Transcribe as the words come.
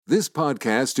This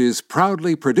podcast is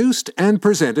proudly produced and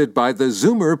presented by the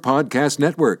Zoomer Podcast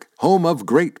Network, home of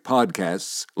great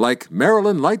podcasts like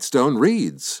Marilyn Lightstone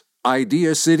Reads,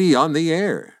 Idea City on the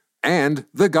Air, and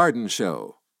The Garden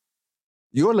Show.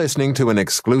 You're listening to an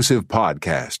exclusive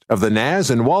podcast of the Naz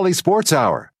and Wally Sports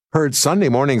Hour, heard Sunday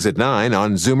mornings at 9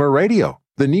 on Zoomer Radio,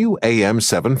 the new AM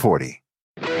 740.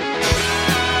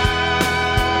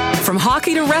 From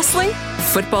hockey to wrestling,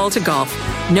 football to golf,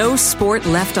 no sport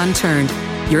left unturned.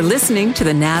 You're listening to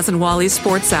the Naz and Wally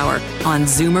Sports Hour on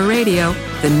Zoomer Radio,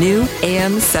 the new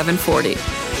AM 740.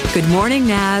 Good morning,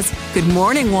 Naz. Good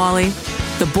morning, Wally.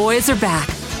 The boys are back.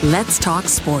 Let's talk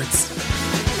sports.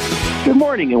 Good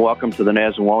morning and welcome to the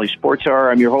Naz and Wally Sports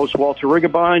Hour. I'm your host, Walter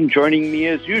Rigabon. Joining me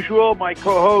as usual, my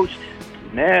co-host,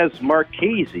 Naz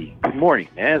Marchese. Good morning,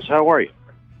 Naz. How are you?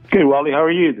 Good, Wally. How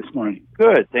are you this morning?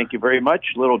 Good. Thank you very much.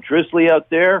 A little drizzly out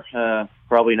there.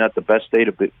 Probably not the best day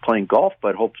to be playing golf,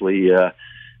 but hopefully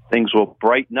things will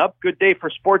brighten up. Good day for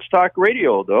Sports Talk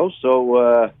Radio, though. So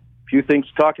a few things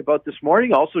to talk about this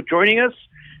morning. Also joining us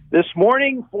this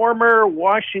morning, former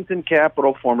Washington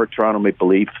Capital, former Toronto Maple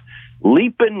Leaf,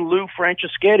 Leapin' Lou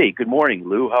Franceschetti. Good morning,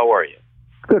 Lou. How are you?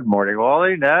 Good morning,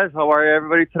 Wally. Naz, how are you,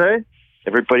 everybody, today?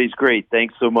 Everybody's great.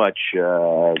 Thanks so much.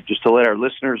 Just to let our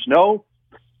listeners know,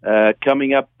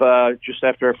 coming up just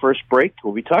after our first break,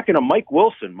 we'll be talking to Mike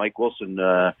Wilson. Mike Wilson,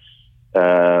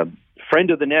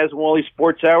 friend of the Naz and Wally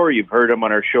Sports Hour. You've heard him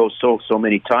on our show so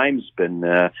many times.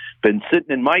 Been sitting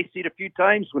in my seat a few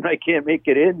times when I can't make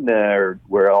it in.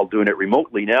 We're all doing it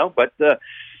remotely now. But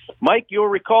Mike, you'll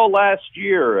recall last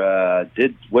year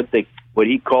did what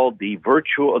he called the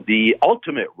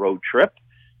ultimate road trip,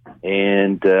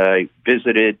 and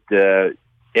visited attended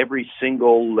every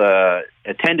single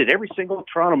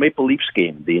Toronto Maple Leafs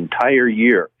game the entire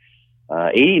year.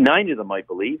 89 of them, I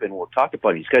believe, and we'll talk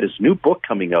about it. He's got his new book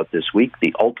coming out this week,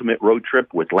 The Ultimate Road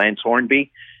Trip with Lance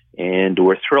Hornby, and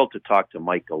we're thrilled to talk to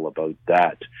Michael about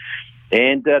that.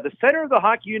 And the center of the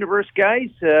hockey universe, guys,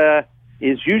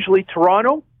 is usually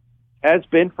Toronto, has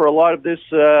been for a lot of this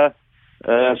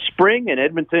spring, and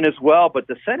Edmonton as well, but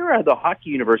the center of the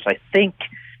hockey universe, I think,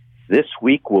 this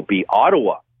week will be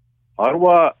Ottawa.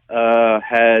 Ottawa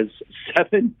has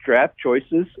 7 draft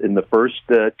choices in the first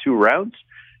 2 rounds.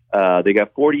 They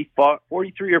got $43 or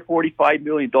 $45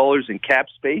 million in cap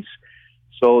space.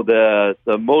 So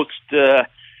the most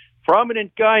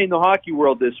prominent guy in the hockey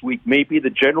world this week may be the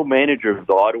general manager of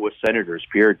the Ottawa Senators,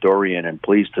 Pierre Dorion, and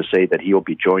pleased to say that he'll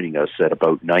be joining us at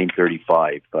about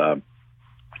 9:35.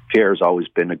 Pierre's always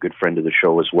been a good friend of the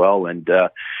show as well, and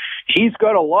he's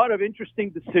got a lot of interesting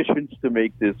decisions to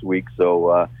make this week.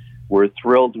 So we're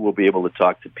thrilled we'll be able to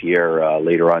talk to Pierre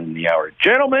later on in the hour.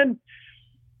 Gentlemen,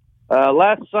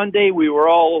 last Sunday we were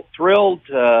all thrilled.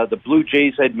 The Blue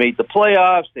Jays had made the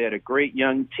playoffs. They had a great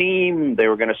young team. They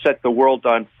were going to set the world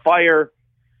on fire.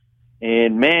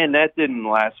 And, man, that didn't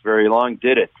last very long,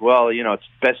 did it? Well, it's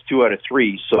best 2 out of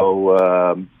 3.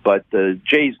 So, but the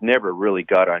Jays never really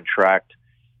got on track.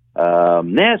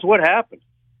 Naz, what happened?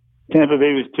 Tampa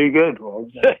Bay was too good. Well,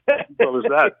 what was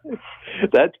that?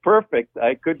 That's perfect.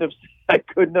 I couldn't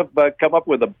have come up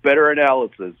with a better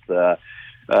analysis. Flush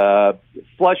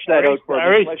that out for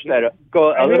me. Flush that out.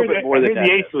 Go a little bit more than that.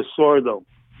 The ace was sore, though.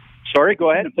 Sorry,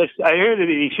 go ahead. I heard that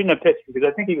he shouldn't have pitched because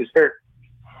I think he was hurt.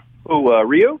 Who,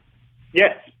 Rio?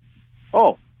 Yes.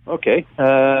 Oh, okay.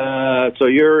 So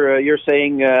you're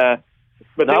saying,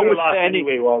 but they were lost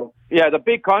anyway. Well, yeah, the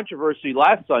big controversy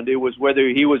last Sunday was whether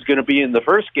he was going to be in the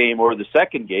first game or the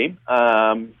second game.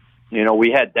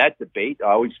 We had that debate.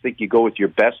 I always think you go with your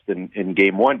best in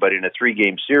game 1, but in a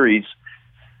 3-game series,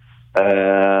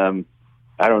 I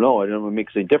don't know. I don't know if it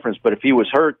makes any difference. But if he was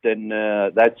hurt, then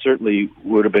that certainly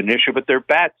would have been an issue. But their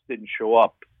bats didn't show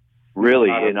up really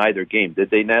in either game, did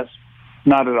they, Ness?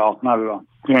 Not at all. Not at all.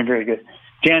 They weren't very good.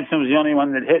 Jansen was the only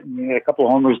one that hit, and he had a couple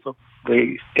of homers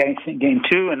the game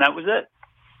 2, and that was it.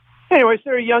 Anyways,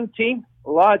 they're a young team.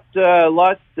 What's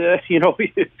the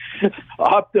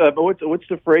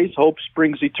phrase? Hope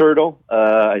springs eternal.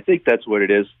 I think that's what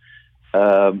it is.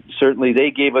 Certainly,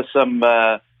 they gave us some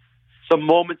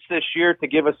moments this year to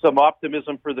give us some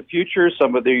optimism for the future.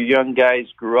 Some of their young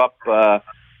guys grew up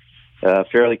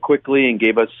fairly quickly and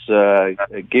gave us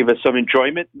some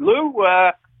enjoyment. Lou,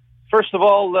 first of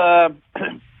all,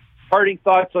 parting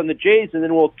thoughts on the Jays, and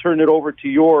then we'll turn it over to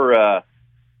your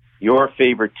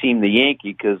favorite team, the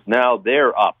Yankee, because now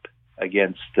they're up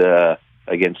against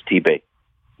T-Bay.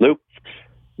 Lou?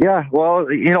 Yeah,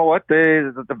 well, you know what?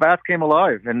 The bats came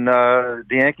alive, and the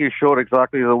Yankees showed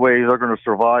exactly the way they're going to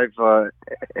survive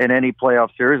in any playoff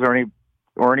series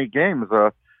or any games.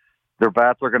 Their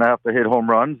bats are going to have to hit home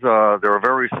runs. They're a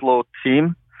very slow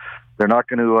team. They're not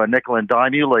going to nickel and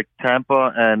dime you like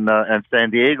Tampa and San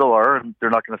Diego are, and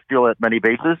they're not going to steal that many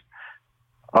bases.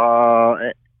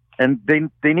 And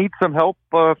they need some help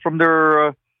from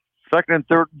their second and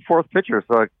third and fourth pitchers.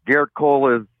 Garrett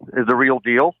Cole is a real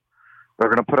deal. They're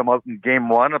going to put him out in game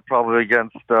one, probably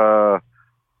against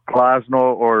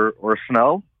Glasnow or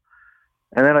Snell.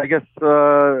 And then I guess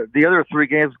the other three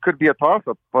games could be a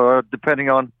toss-up, depending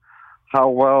on how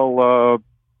well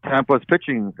Tampa's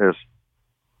pitching is.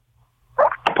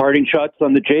 Parting shots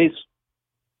on the Jays?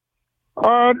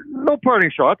 No parting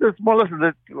shots. It's more or less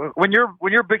when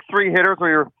you're big three hitters, or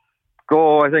you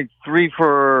go, I think 3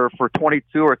 for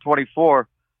 22 or 24.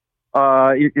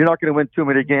 You're not going to win too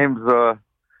many games,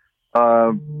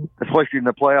 especially in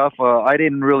the playoff. I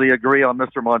didn't really agree on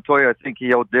Mr. Montoya. I think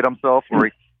he outdid himself, or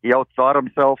he outthought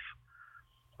himself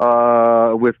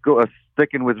with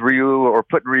sticking with Ryu or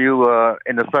putting Ryu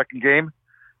in the second game.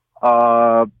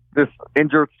 This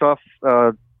injured stuff,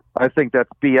 I think that's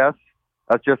BS.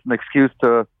 That's just an excuse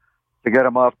to get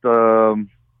him off to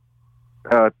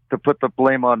put the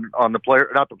blame on the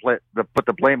player, not to put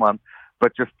the blame on,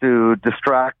 but just to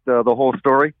distract the whole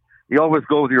story. You always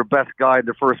go with your best guy in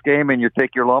the first game, and you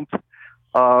take your lumps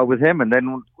with him, and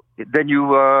then you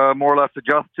more or less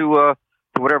adjust to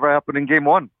whatever happened in game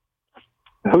one.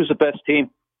 Who's the best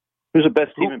team? Who's the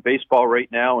best team in baseball right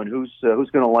now, and who's going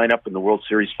to line up in the World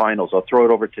Series finals? I'll throw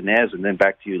it over to Naz, and then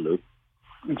back to you, Lou.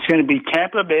 It's going to be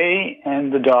Tampa Bay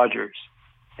and the Dodgers.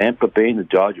 Tampa Bay and the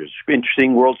Dodgers.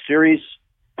 Interesting World Series.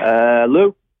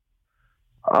 Lou?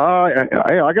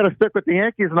 I got to stick with the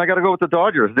Yankees, and I got to go with the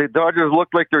Dodgers. The Dodgers look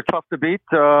like they're tough to beat.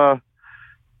 Then,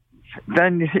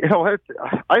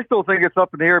 I still think it's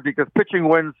up in the air because pitching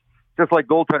wins just like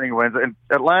goaltending wins. And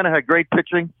Atlanta had great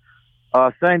pitching.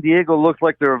 San Diego looks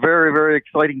like they're a very, very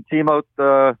exciting team out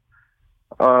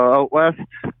west.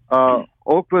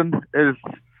 Oakland is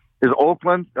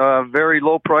Oakland, very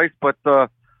low price, but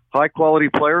high quality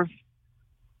players.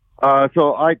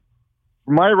 So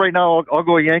right now, I'll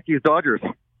go Yankees Dodgers.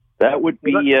 That would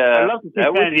be. I'd love to see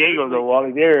San Diego though,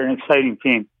 Wally. They're an exciting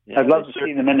team. Yeah, I'd love to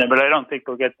see them in there, but I don't think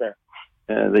they'll get there.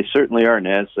 They certainly are,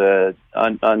 Naz.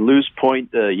 On Lou's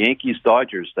point, Yankees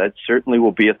Dodgers. That certainly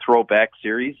will be a throwback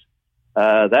series.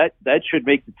 That should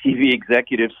make the TV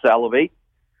executives salivate.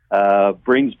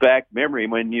 Brings back memory.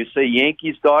 When you say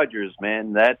Yankees Dodgers,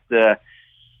 man, that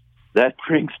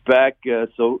brings back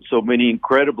so many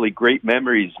incredibly great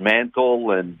memories.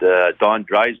 Mantle and Don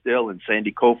Drysdale and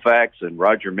Sandy Koufax and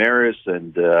Roger Maris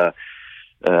and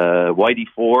Whitey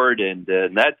Ford and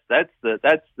that's the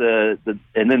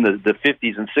and then the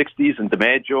 50s and 60s and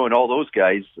DiMaggio and all those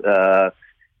guys.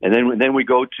 And then we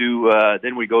go to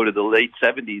the late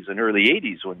 70s and early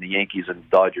 80s when the Yankees and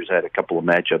Dodgers had a couple of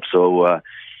matchups. So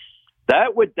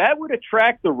that would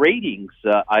attract the ratings.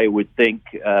 I would think,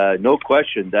 no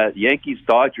question, that Yankees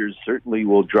Dodgers certainly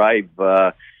will drive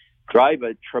a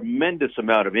tremendous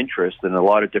amount of interest in a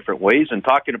lot of different ways. And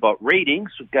talking about ratings,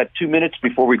 we've got 2 minutes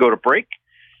before we go to break.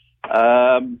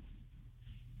 NHL,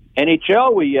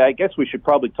 I guess we should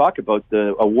probably talk about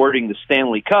the awarding the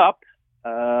Stanley Cup.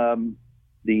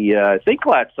 I think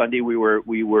last Sunday we were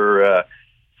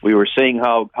saying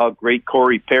how great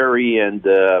Corey Perry and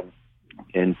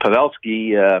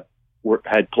Pavelski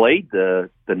had played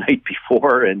the night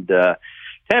before, and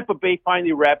Tampa Bay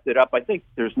finally wrapped it up. I think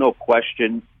there's no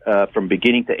question from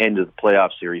beginning to end of the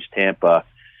playoff series, Tampa,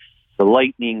 the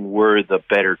Lightning were the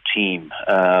better team.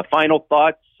 Final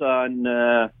thoughts on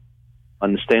the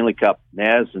Stanley Cup,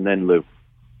 Naz, and then Lou.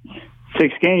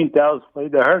 6 games, Dallas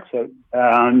played their hearts out.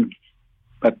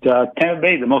 But Tampa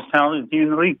Bay, the most talented team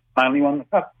in the league, finally won the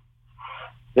cup.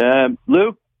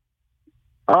 Lou?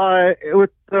 I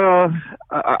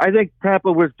think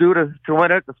Tampa was due to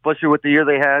win it, especially with the year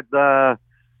they had a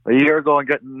year ago and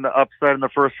getting upset in the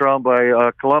first round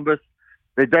by Columbus.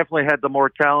 They definitely had the more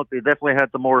talent. They definitely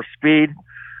had the more speed.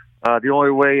 The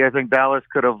only way I think Dallas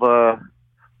could have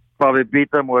probably beat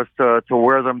them was to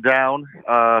wear them down.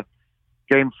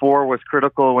 Game 4 was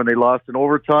critical when they lost in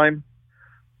overtime.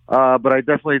 But I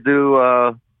definitely do,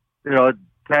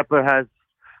 Tampa has,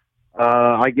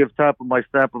 I give Tampa my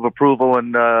stamp of approval,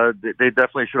 and they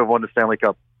definitely should have won the Stanley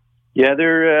Cup. Yeah,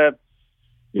 they're,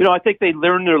 I think they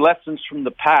learned their lessons from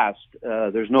the past.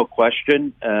 There's no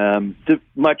question.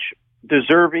 Much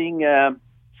deserving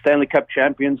Stanley Cup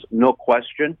champions, no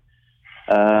question.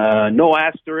 No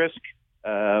asterisk.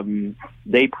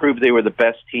 They proved they were the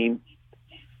best team.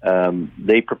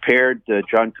 They prepared.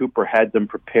 John Cooper had them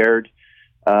prepared.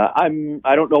 I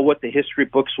don't know what the history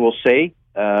books will say.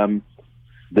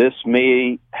 This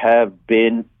may have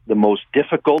been the most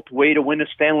difficult way to win a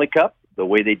Stanley Cup, the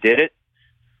way they did it,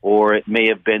 or it may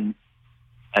have been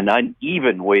an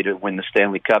uneven way to win the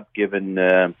Stanley Cup, given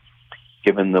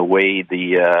the way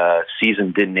the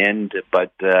season didn't end.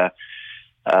 But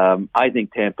I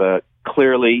think Tampa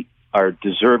clearly are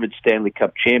deserved Stanley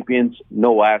Cup champions.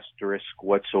 No asterisk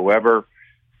whatsoever.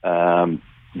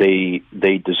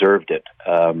 They deserved it.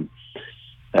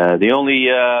 The only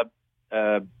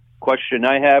question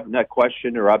I have, not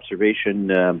question or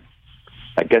observation,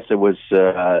 I guess it was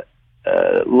a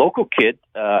local kid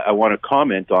I want to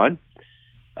comment on,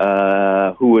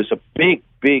 who was a big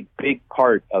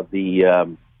part of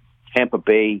the Tampa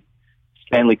Bay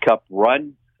Stanley Cup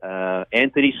run,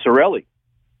 Anthony Cirelli.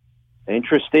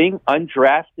 Interesting,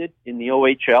 undrafted in the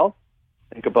OHL.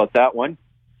 Think about that one.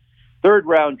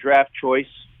 Third-round draft choice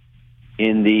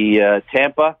in the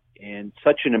Tampa, and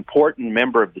such an important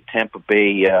member of the Tampa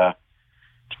Bay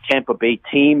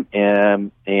team,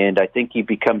 and I think he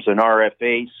becomes an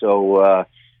RFA. So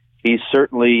he's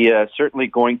certainly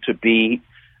going to be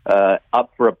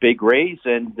up for a big raise,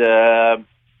 and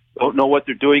don't know what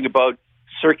they're doing about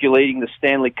circulating the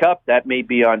Stanley Cup. That may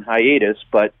be on hiatus,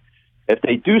 but if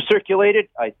they do circulate it,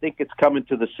 I think it's coming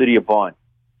to the city of Vaughan.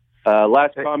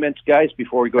 Last comments, guys,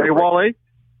 before we go. Hey, Wally.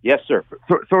 Yes, sir.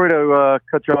 Sorry to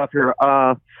cut you off here.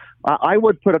 I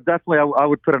would put I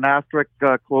would put an asterisk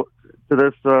to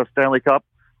this Stanley Cup.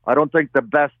 I don't think the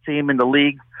best team in the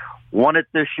league won it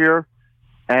this year,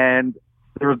 and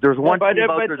there's one team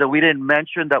out there that we didn't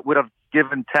mention that would have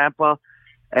given Tampa,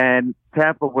 and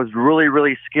Tampa was really,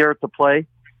 really scared to play,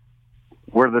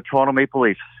 were the Toronto Maple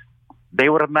Leafs. They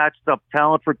would have matched up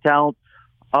talent for talent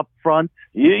up front.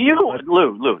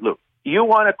 Lou, you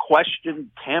want to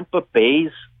question Tampa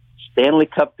Bay's Stanley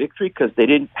Cup victory because they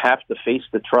didn't have to face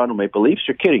the Toronto Maple Leafs?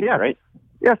 You're kidding, right?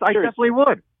 Yes, I definitely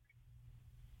would.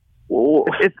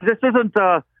 This isn't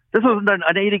an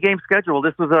 80-game schedule.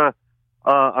 This was it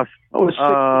was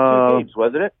 62 games,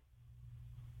 wasn't it?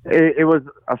 It was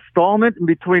a stallment in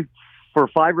between for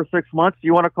 5 or 6 months.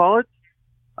 You want to call it?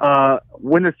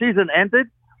 When the season ended,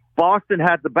 Boston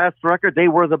had the best record. They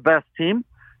were the best team.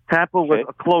 Tampa was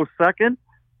a close second.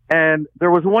 And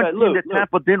there was one team that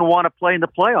Tampa didn't want to play in the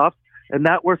playoffs, and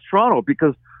that was Toronto,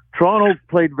 because Toronto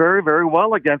played very, very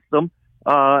well against them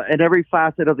in every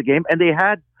facet of the game, and they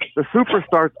had the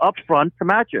superstars up front to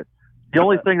match it. The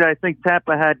only thing that I think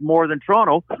Tampa had more than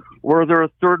Toronto were their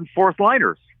third and fourth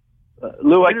liners.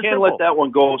 Lou, I can't let that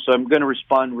one go, so I'm going to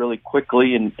respond really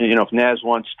quickly. And if Naz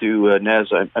wants to, Naz,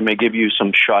 I may give you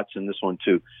some shots in this one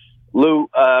too. Lou,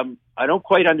 I don't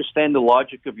quite understand the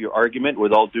logic of your argument,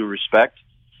 with all due respect.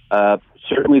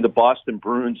 Certainly the Boston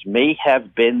Bruins may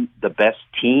have been the best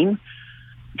team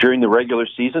during the regular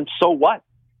season. So what?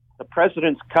 The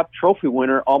President's Cup trophy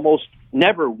winner almost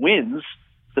never wins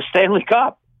the Stanley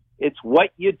Cup. It's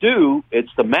what you do. It's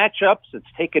the matchups. It's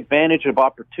take advantage of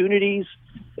opportunities.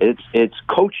 It's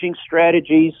coaching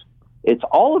strategies. It's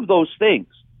all of those things.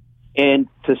 And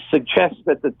to suggest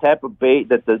that the Tampa Bay,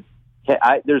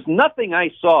 there's nothing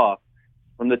I saw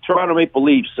from the Toronto Maple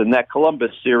Leafs in that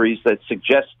Columbus series that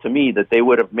suggests to me that they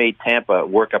would have made Tampa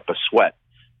work up a sweat.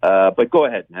 But go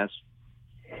ahead, Ness.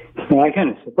 Well, I'm kind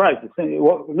of surprised.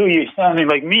 Lou, you're sounding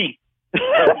like me. Be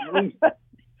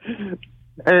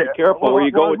careful where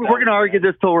you go. We're going to argue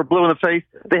this till we're blue in the face.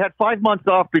 They had 5 months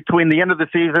off between the end of the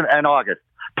season and August.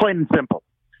 Plain and simple.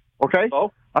 Okay?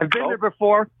 I've been there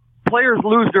before. Players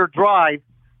lose their drive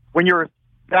when you're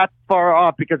that far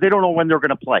off because they don't know when they're going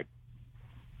to play.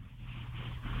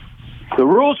 The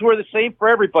rules were the same for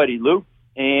everybody, Lou,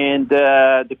 and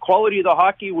the quality of the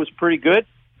hockey was pretty good.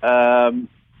 And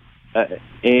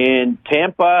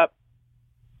Tampa,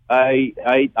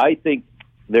 I think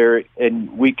there,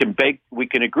 and we can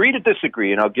agree to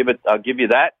disagree, and I'll give you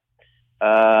that.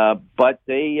 But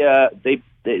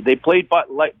they played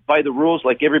by the rules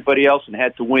like everybody else and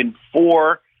had to win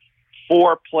four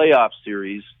playoff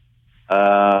series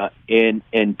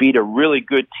and beat a really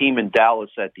good team in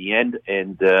Dallas at the end,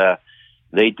 and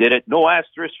they did it. No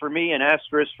asterisk for me, and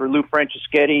asterisk for Lou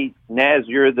Franceschetti. Naz,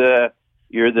 you're the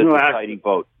deciding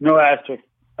vote. No asterisk.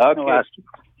 Okay. No asterisk.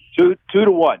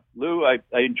 2-1. Lou, I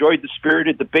enjoyed the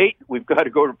spirited debate. We've got to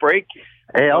go to break.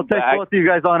 Hey, I'll take both of you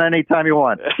guys on anytime you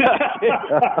want.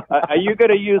 Are you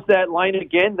going to use that line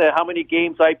again? How many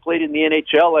games I played in the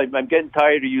NHL? I'm getting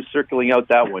tired of you circling out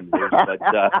that one. But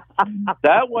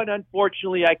that one,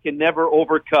 unfortunately, I can never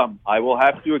overcome. I will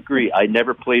have to agree. I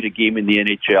never played a game in the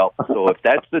NHL. So if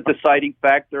that's the deciding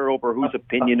factor over whose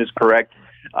opinion is correct,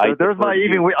 there's my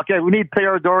even. Okay, we need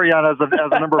Pierre Dorion as a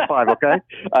number 5. Okay,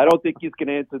 I don't think he's going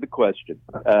to answer the question,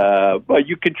 but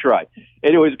you can try.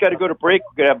 Anyways, we've got to go to break.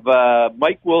 We're going to have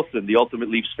Mike Wilson, the Ultimate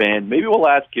Leafs fan. Maybe we'll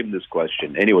ask him this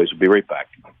question. Anyways, we'll be right back.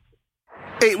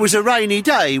 It was a rainy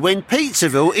day when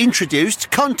Pizzaville introduced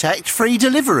contact-free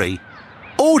delivery.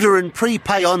 Order and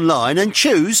prepay online and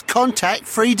choose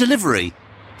contact-free delivery.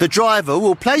 The driver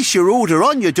will place your order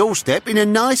on your doorstep in a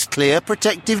nice, clear,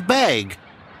 protective bag.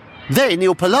 Then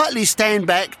he'll politely stand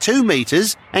back 2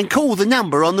 metres and call the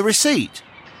number on the receipt.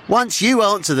 Once you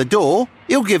answer the door,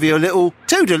 he'll give you a little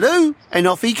toodaloo and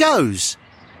off he goes.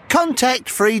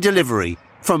 Contact-free delivery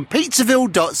from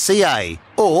pizzaville.ca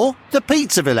or the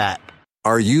Pizzaville app.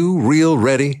 Are you real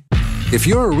ready? If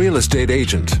you're a real estate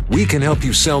agent, we can help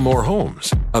you sell more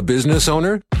homes. A business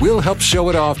owner, we'll help show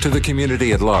it off to the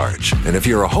community at large. And if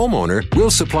you're a homeowner, we'll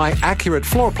supply accurate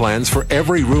floor plans for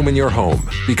every room in your home.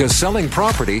 Because selling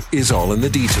property is all in the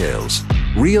details.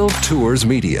 Real Tours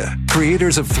Media,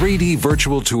 creators of 3D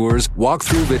virtual tours,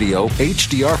 walkthrough video,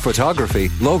 HDR photography,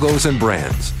 logos, and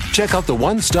brands. Check out the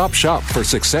one-stop shop for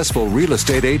successful real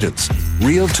estate agents.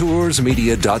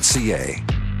 realtoursmedia.ca.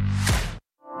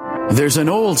 There's an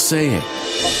old saying,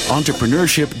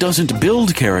 entrepreneurship doesn't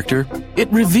build character,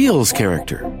 it reveals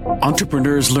character.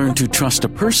 Entrepreneurs learn to trust a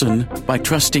person by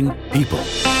trusting people.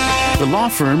 The law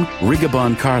firm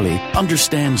Rigabon Carley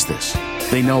understands this.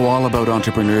 They know all about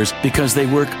entrepreneurs because they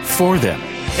work for them.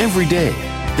 Every day,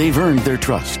 they've earned their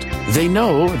trust. They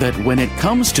know that when it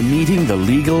comes to meeting the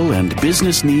legal and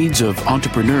business needs of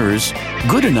entrepreneurs,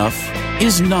 good enough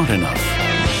is not enough.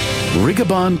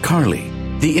 Rigabon Carley,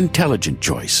 the intelligent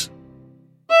choice.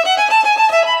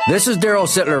 This is Daryl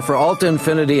Sittler for Alta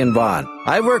Infinity in Vaughan.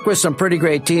 I've worked with some pretty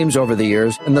great teams over the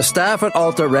years, and the staff at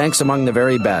Alta ranks among the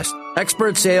very best.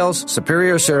 Expert sales,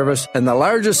 superior service, and the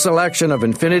largest selection of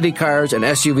Infinity cars and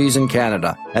SUVs in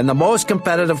Canada, and the most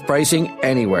competitive pricing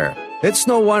anywhere. It's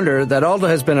no wonder that Alta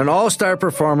has been an all-star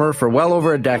performer for well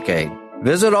over a decade.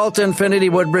 Visit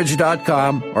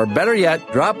altainfinitywoodbridge.com, or better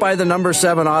yet, drop by the number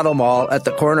 7 Auto Mall at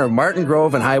the corner of Martin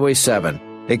Grove and Highway 7.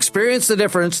 Experience the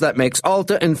difference that makes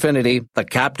Alta Infinity the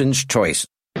captain's choice.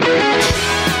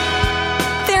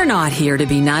 They're not here to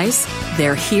be nice.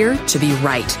 They're here to be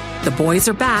right. The boys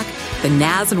are back. The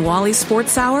Naz and Wally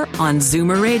Sports Hour on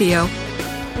Zoomer Radio.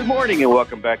 Good morning and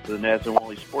welcome back to the Naz and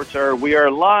Wally Sports Hour. We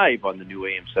are live on the new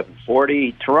AM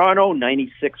 740, Toronto,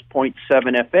 96.7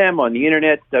 FM, on the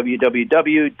internet,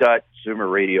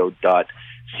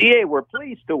 www.zoomerradio.ca. We're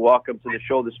pleased to welcome to the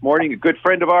show this morning a good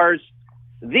friend of ours,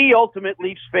 the ultimate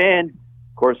Leafs fan.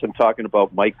 Of course, I'm talking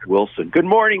about Mike Wilson. Good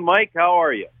morning, Mike. How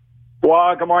are you?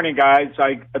 Well, good morning, guys.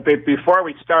 Before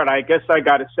we start, I guess I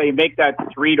got to say, make that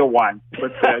 3-1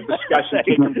 with the discussion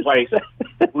taking place.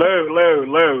 Lou.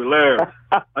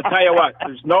 I'll tell you what,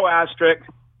 there's no asterisk.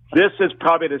 This is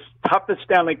probably the toughest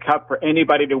Stanley Cup for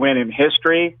anybody to win in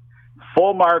history.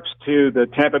 Full marks to the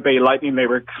Tampa Bay Lightning. They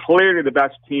were clearly the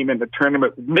best team in the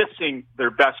tournament, missing their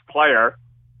best player.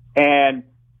 And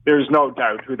there's no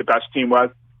doubt who the best team was.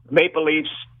 Maple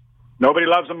Leafs, nobody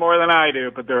loves them more than I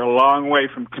do, but they're a long way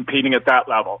from competing at that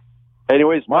level.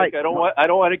 Anyways, Mike, I don't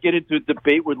want to get into a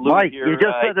debate with Lou Mike, here. you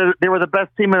just said that they were the best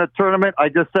team in the tournament. I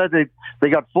just said they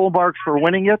got full marks for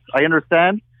winning it. I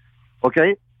understand.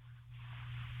 Okay.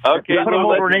 Okay. Put them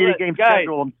over an 80-game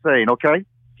schedule. I'm saying, okay.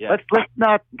 Yeah. Let's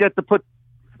not forget that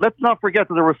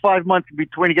there were 5 months in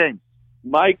between games.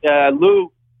 Mike,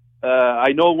 Lou.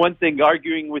 I know one thing,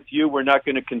 arguing with you, we're not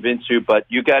going to convince you, but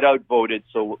you got outvoted,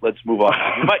 so let's move on.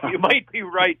 You might be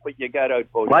right, but you got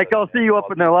outvoted. Mike, I'll see you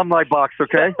up in the alumni box,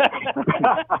 okay?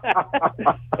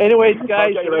 Anyways,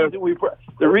 guys,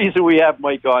 the reason we have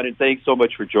Mike on, and thanks so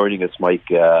much for joining us, Mike.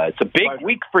 It's a big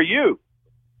week for you.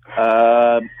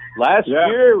 Last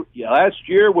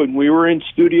year when we were in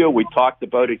studio, we talked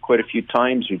about it quite a few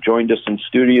times. You joined us in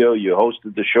studio. You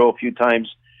hosted the show a few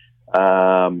times.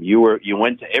 You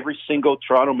went to every single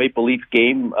Toronto Maple Leaf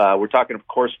game. We're talking, of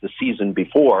course, the season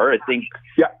before. I think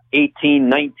 18,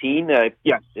 19. I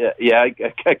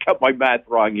got my math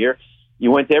wrong here.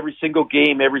 You went to every single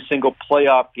game, every single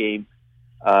playoff game.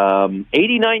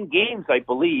 89 games, I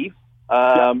believe.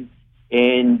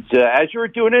 And as you were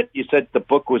doing it, you said the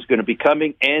book was going to be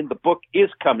coming, and the book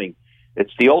is coming.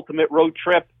 It's The Ultimate Road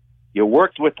Trip. You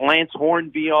worked with Lance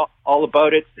Hornby all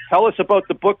about it. Tell us about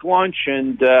the book launch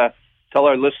and tell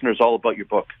our listeners all about your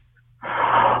book.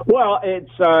 Well,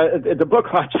 it's the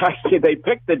book launch. Actually, they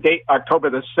picked the date, October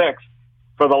the 6th,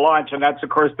 for the launch, and that's, of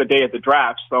course, the day of the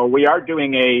draft. So we are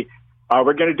doing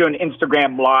we're going to do an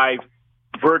Instagram Live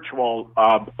virtual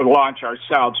launch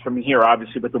ourselves from here,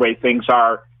 obviously, with the way things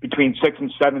are between 6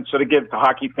 and 7, so to give the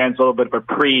hockey fans a little bit of a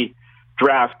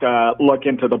pre-draft look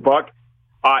into the book.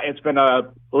 It's been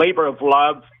a labor of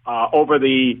love. Over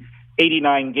the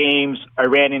 89 games, I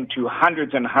ran into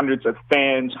hundreds and hundreds of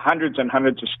fans, hundreds and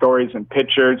hundreds of stories and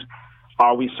pictures.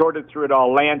 We sorted through it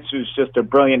all. Lance, who's just a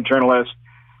brilliant journalist,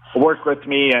 worked with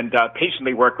me and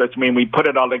patiently worked with me, and we put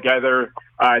it all together.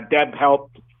 Deb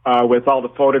helped with all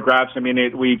the photographs. I mean,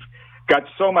 we've got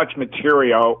so much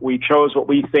material. We chose what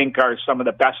we think are some of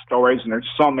the best stories, and there's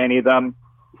so many of them.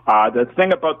 The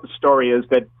thing about the story is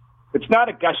that it's not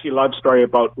a gushy love story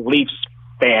about Leafs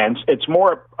fans. It's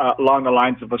more along the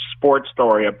lines of a sports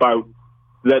story about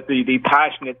the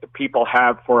passion that the people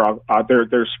have for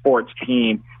their sports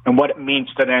team and what it means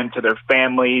to them, to their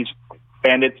families.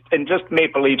 And just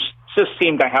Maple Leafs just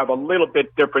seem to have a little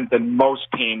bit different than most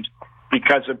teams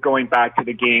because of going back to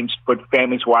the games, but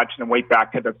families watching them way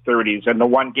back to the 30s. And the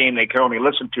one game they could only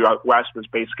listen to out west was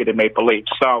basically the Maple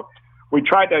Leafs. So we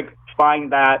tried to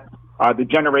find that, the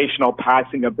generational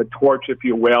passing of the torch, if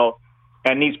you will.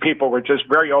 And these people were just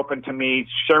very open to me,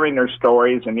 sharing their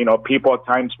stories. And, people at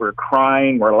times were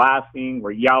crying, were laughing,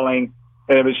 were yelling.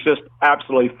 And it was just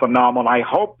absolutely phenomenal. I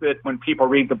hope that when people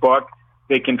read the book,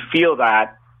 they can feel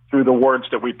that through the words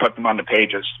that we put them on the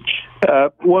pages.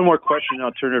 One more question,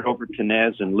 I'll turn it over to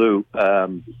Naz and Lou.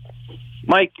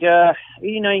 Mike,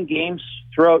 89 games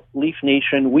throughout Leaf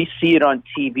Nation. We see it on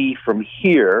TV from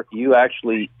here. You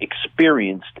actually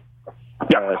experienced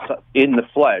in the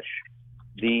flesh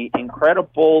the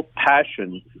incredible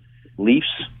passion Leafs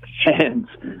fans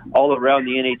all around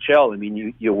the NHL. I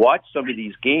mean, you watch some of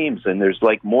these games, and there's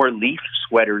like more Leaf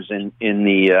sweaters in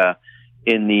the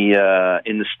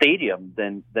stadium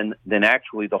than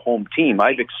actually the home team.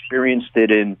 I've experienced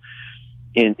it in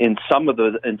some of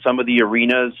the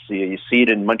arenas. You see it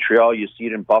in Montreal, you see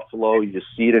it in Buffalo, you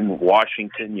see it in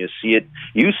Washington, you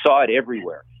saw it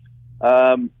everywhere.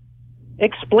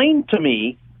 Explain to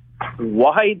me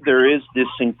why there is this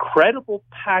incredible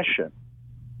passion,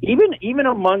 even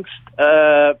amongst,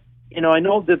 I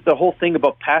know that the whole thing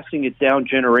about passing it down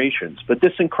generations, but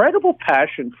this incredible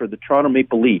passion for the Toronto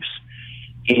Maple Leafs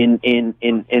in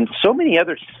so many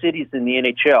other cities in the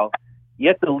NHL,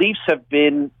 yet the Leafs have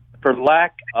been, for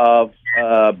lack of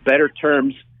better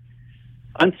terms,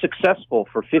 unsuccessful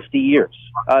for 50 years,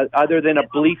 other than a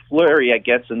brief flurry, I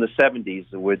guess, in the 70s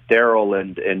with Darryl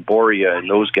and Boria and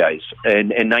those guys,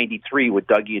 and 93 with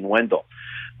Dougie and Wendell.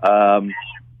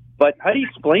 But how do you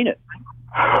explain it?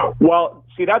 Well,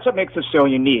 see, that's what makes it so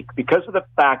unique, because of the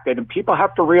fact that, and people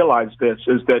have to realize this,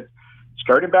 is that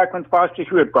starting back when Foster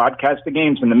Hewitt broadcast the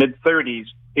games in the mid-30s,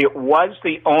 it was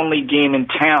the only game in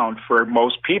town for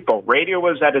most people. Radio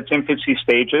was at its infancy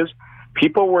stages.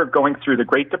 People were going through the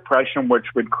Great Depression, which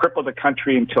would cripple the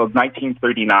country until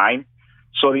 1939.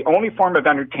 So the only form of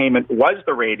entertainment was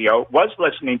the radio, was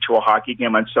listening to a hockey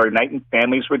game on Saturday night, and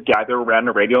families would gather around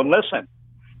the radio and listen.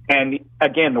 And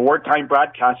again, the wartime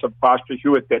broadcasts of Foster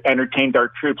Hewitt that entertained our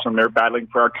troops when they're battling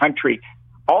for our country.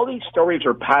 All these stories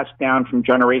are passed down from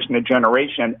generation to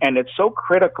generation, and it's so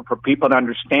critical for people to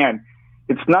understand.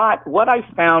 It's not, what I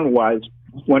found was,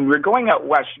 when we're going out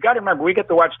west, you got to remember, we get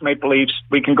to watch the Maple Leafs.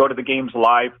 We can go to the games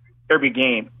live every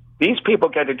game. These people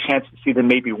get a chance to see them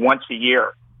maybe once a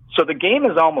year. So the game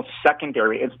is almost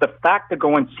secondary. It's the fact to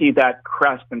go and see that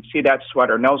crest and see that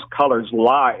sweater and those colors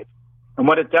live. And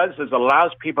what it does is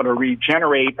allows people to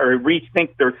regenerate or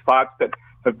rethink their thoughts that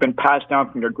have been passed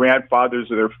down from their grandfathers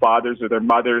or their fathers or their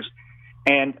mothers.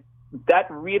 And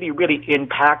that really, really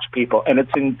impacts people, and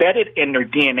it's embedded in their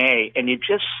DNA, and you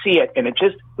just see it, and it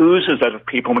just oozes out of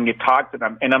people when you talk to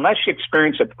them. And unless you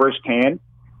experience it firsthand,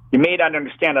 you may not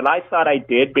understand it. I thought I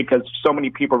did, because so many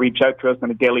people reach out to us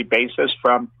on a daily basis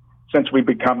since we've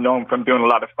become known from doing a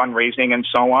lot of fundraising and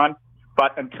so on.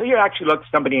 But until you actually look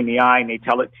somebody in the eye and they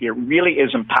tell it to you, it really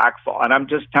is impactful. And I'm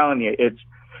just telling you, it's,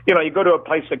 you go to a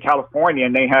place like California,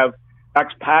 and they have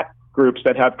expat groups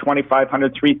that have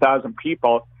 2,500, 3,000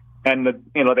 people. And,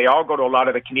 they all go to a lot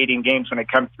of the Canadian games when they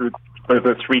come through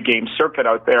the 3-game circuit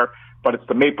out there. But it's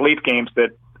the Maple Leaf games that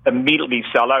immediately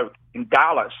sell out. In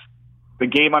Dallas, the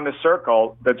game on the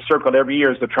circle that's circled every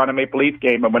year is the Toronto Maple Leaf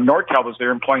game. And when Nortel was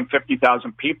there employing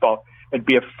 50,000 people, it'd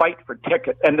be a fight for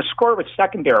tickets. And the score was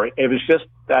secondary. It was just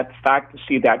that fact to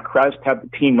see that crest, have the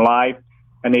team live,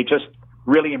 and they just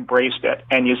really embraced it.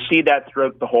 And you see that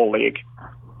throughout the whole league.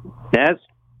 Naz?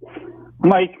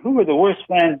 Mike, who were the worst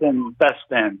fans and best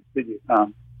fans that you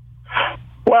found?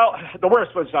 Well, the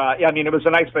worst was, it was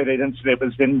an isolated incident. It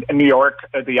was in New York,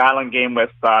 the Island game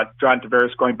with John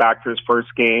Tavares going back for his first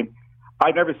game.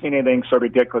 I've never seen anything so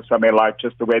ridiculous in my life,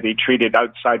 just the way they treated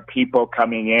outside people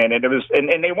coming in. And it was,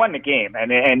 and they won the game.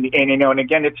 And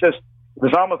again, it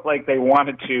was almost like they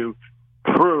wanted to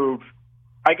prove,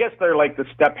 I guess they're like the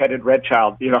step-headed red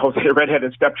child, the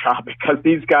red-headed stepchild, because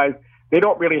these guys, they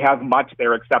don't really have much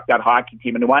there except that hockey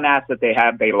team. And the one asset they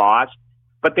had, they lost.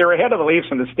 But they were ahead of the Leafs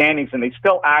in the standings, and they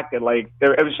still acted like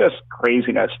it was just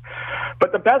craziness.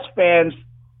 But the best fans,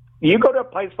 you go to a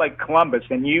place like Columbus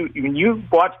and you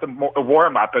watch the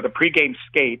warm-up or the pregame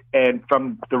skate, and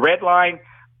from the red line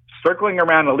circling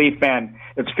around the Leaf end,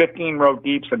 it's 15 row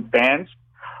deeps and fans.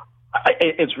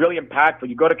 It's really impactful.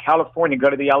 You go to California, go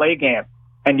to the LA game,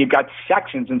 and you've got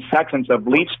sections and sections of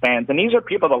Leafs fans. And these are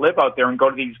people that live out there and go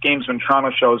to these games when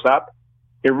Toronto shows up.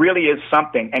 It really is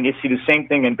something. And you see the same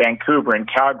thing in Vancouver and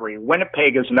Calgary.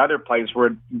 Winnipeg is another place where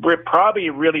it probably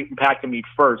really impacted me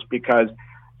first, because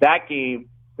that game,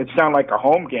 it sounded like a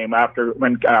home game after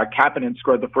when Kapanen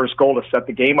scored the first goal to set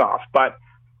the game off. But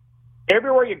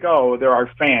everywhere you go, there are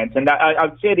fans. And I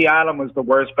would say the Island was the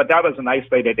worst, but that was an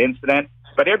isolated incident.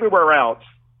 But everywhere else,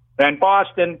 then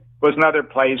Boston was another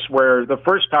place where the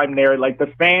first time there, like, the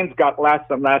fans got less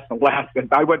and less and less. And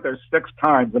I went there 6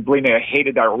 times, and believe me, I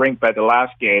hated that rink by the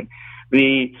last game.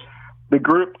 The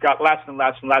group got less and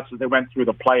less and less as they went through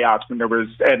the playoffs, and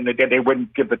they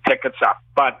wouldn't give the tickets up.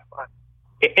 But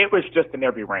it was just in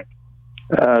every rink.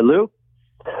 Lou?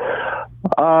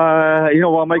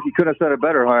 Well, Mikey couldn't have said it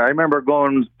better. I remember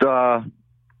going to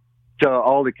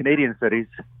all the Canadian cities,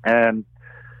 and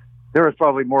there was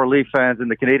probably more Leaf fans in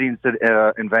the Canadian city,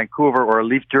 in Vancouver, or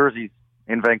Leaf jerseys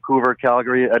in Vancouver,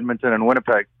 Calgary, Edmonton, and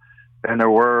Winnipeg than there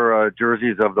were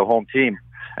jerseys of the home team.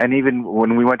 And even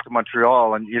when we went to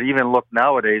Montreal, and you even look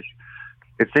nowadays,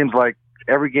 it seems like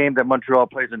every game that Montreal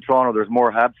plays in Toronto, there's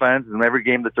more Habs fans, and every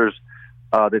game that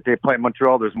that they play in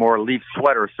Montreal, there's more Leaf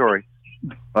sweaters,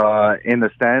 in the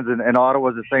stands. And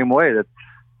Ottawa's the same way. That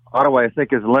Ottawa, I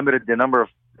think, has limited the number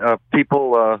of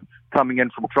people coming in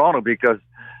from Toronto, because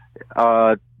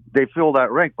they fill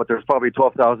that rink, but there's probably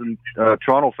 12,000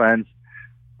 Toronto fans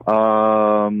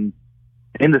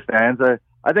in the stands.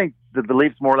 I think the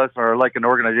Leafs more or less are like an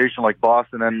organization like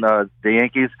Boston and the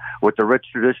Yankees, with the rich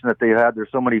tradition that they had.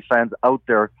 There's so many fans out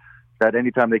there that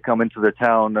anytime they come into the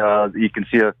town, you can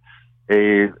see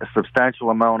a substantial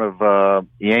amount of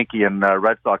Yankee and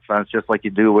Red Sox fans, just like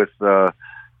you do with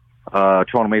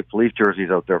Toronto Maple Leaf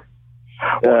jerseys out there.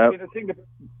 Well, the thing,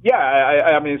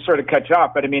 I mean, sort of cut you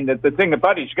off, but I mean, the thing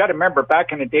about it is, you got to remember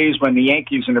back in the days when the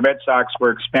Yankees and the Red Sox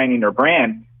were expanding their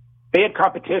brand, they had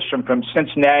competition from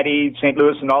Cincinnati, St.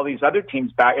 Louis, and all these other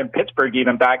teams back in Pittsburgh,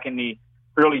 even back in the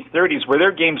early 30s, where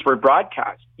their games were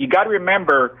broadcast. You got to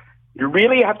remember, you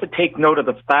really have to take note of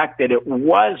the fact that it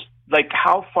was like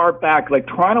how far back, like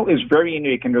Toronto is very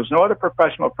unique, and there's no other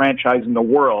professional franchise in the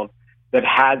world that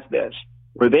has this,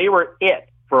 where they were it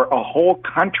for a whole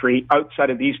country outside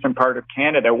of the eastern part of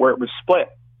Canada, where it was split.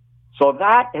 So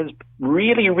that has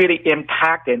really, really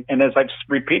impacted, and as I've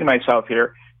repeated myself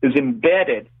here, is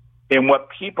embedded in what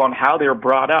people and how they're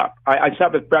brought up. I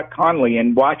sat with Brett Connolly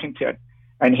in Washington,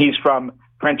 and he's from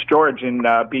Prince George in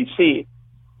BC.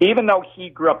 Even though he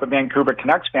grew up a Vancouver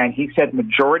Canucks fan, he said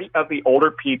majority of the older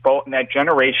people in that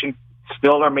generation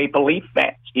still are Maple Leaf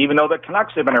fans, even though the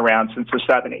Canucks have been around since the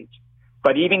 70s.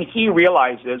 But even he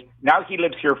realizes, now he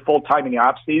lives here full-time in the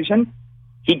off-season,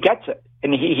 he gets it.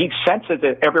 And he senses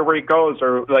it everywhere he goes,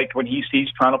 or like when he sees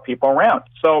Toronto people around.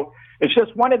 So it's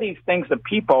just one of these things that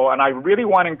people, and I really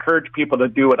want to encourage people to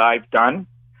do what I've done,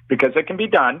 because it can be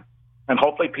done. And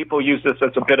hopefully people use this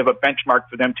as a bit of a benchmark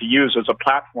for them to use as a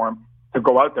platform to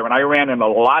go out there. And I ran into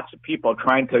lots of people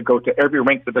trying to go to every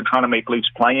rink that the Toronto Maple Leafs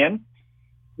play in.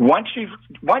 Once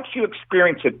you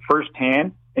experience it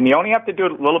firsthand, and you only have to do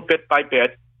it a little bit by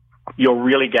bit, you'll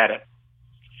really get it.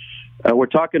 We're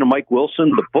talking to Mike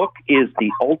Wilson. The book is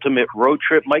The Ultimate Road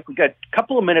Trip. Mike, we've got a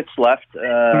couple of minutes left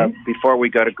before we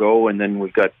got to go, and then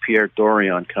we've got Pierre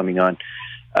Dorion coming on.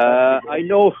 I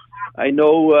know.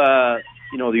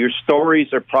 Your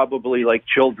stories are probably like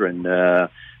children.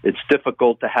 It's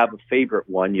difficult to have a favorite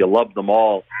one. You love them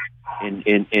all, and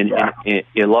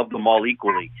you love them all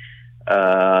equally.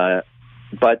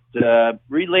 But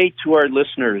relate to our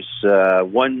listeners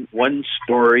one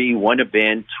story, one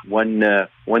event, one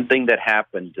thing that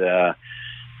happened that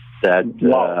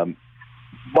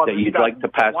you'd like to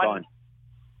pass on.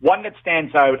 One that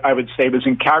stands out, I would say, was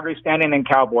in Calgary, standing in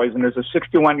Cowboys, and there's a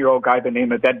 61-year-old guy by the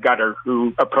name of Ed Gutter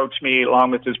who approached me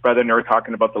along with his brother, and they were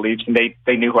talking about the Leafs, and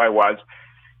they knew who I was.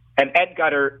 And Ed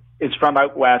Gutter is from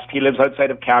out west. He lives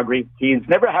outside of Calgary. He's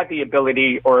never had the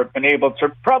ability or been able to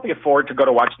probably afford to go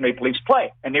to watch the Maple Leafs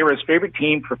play. And they were his favorite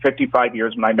team for 55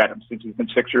 years when I met him, since he's been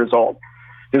 6 years old.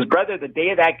 His brother, the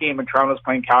day of that game when Toronto was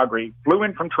playing Calgary, flew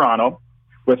in from Toronto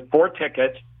with 4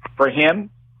 tickets for him,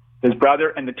 his brother,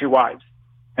 and the 2 wives.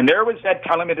 And there was Ed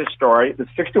telling me this story, the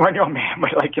 61-year-old man,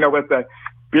 with a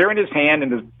beer in his hand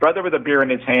and his brother with a beer in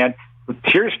his hand, with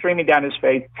tears streaming down his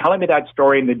face, telling me that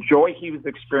story and the joy he was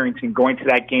experiencing going to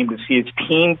that game to see his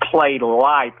team play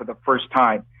live for the first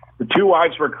time. The 2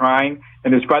 wives were crying,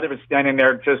 and his brother was standing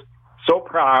there just so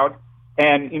proud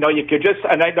And, you could just,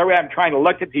 and I know I'm trying to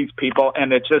look at these people,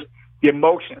 and it's just the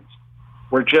emotions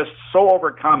were just so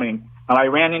overcoming. And I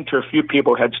ran into a few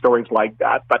people who had stories like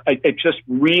that. But it just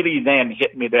really then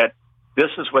hit me that this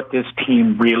is what this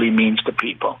team really means to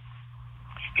people.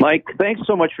 Mike, thanks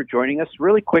so much for joining us.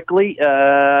 Really quickly,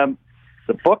 the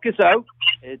book is out.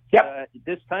 It's,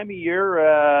 this time of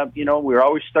year, we're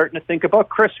always starting to think about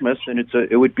Christmas, and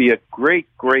it would be a great,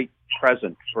 great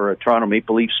present for a Toronto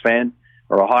Maple Leafs fan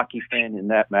or a hockey fan in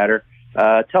that matter.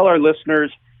 Tell our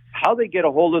listeners how they get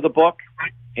a hold of the book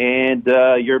and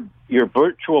your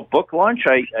virtual book launch.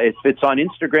 If it's on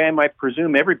Instagram, I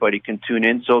presume everybody can tune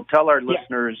in. So tell our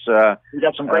listeners a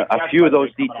few of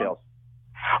those details.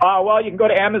 Well, you can go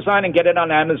to Amazon and get it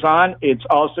on Amazon. It's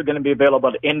also going to be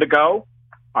available to Indigo.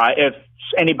 If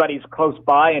anybody's close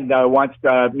by and wants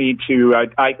me to,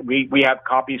 we have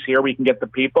copies here. We can get the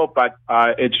people, but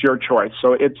it's your choice.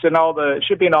 So it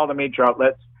should be in all the major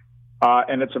outlets,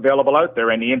 and it's available out there.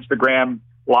 And the Instagram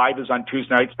Live is on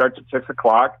Tuesday night, starts at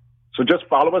 6:00. So just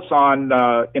follow us on,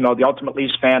 the Ultimate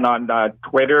Leafs Fan on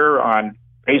Twitter, on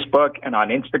Facebook, and on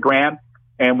Instagram,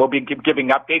 and we'll be giving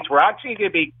updates. We're actually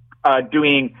going to be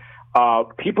doing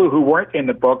people who weren't in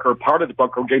the book or part of the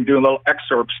book. We're going to do little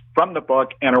excerpts from the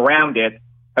book and around it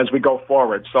as we go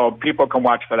forward, so people can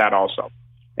watch for that also.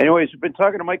 Anyways, we've been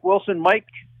talking to Mike Wilson. Mike,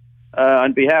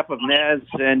 on behalf of Naz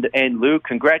and Lou,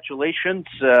 congratulations.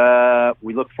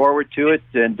 We look forward to it,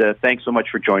 and thanks so much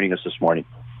for joining us this morning.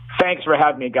 Thanks for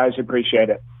having me, guys. Appreciate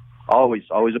it. Always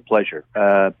a pleasure.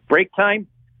 Break time.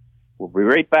 We'll be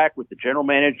right back with the General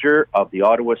Manager of the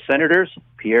Ottawa Senators,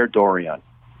 Pierre Dorion.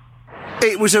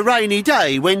 It was a rainy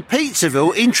day when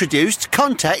Pizzaville introduced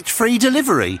contact-free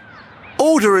delivery.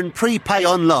 Order and prepay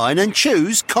online and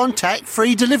choose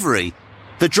contact-free delivery.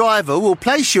 The driver will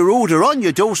place your order on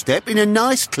your doorstep in a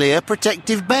nice, clear,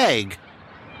 protective bag.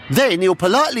 Then he'll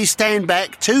politely stand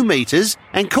back 2 metres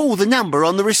and call the number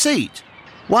on the receipt.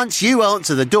 Once you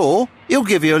answer the door, he'll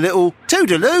give you a little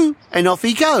toodaloo and off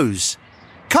he goes.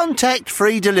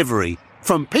 Contact-free delivery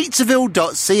from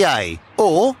pizzaville.ca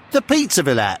or the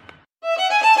Pizzaville app.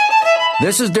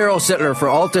 This is Daryl Sittler for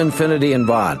Alta Infinity in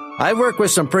Vaughan. I've worked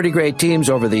with some pretty great teams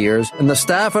over the years, and the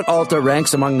staff at Alta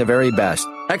ranks among the very best.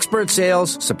 Expert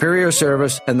sales, superior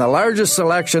service, and the largest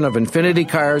selection of Infinity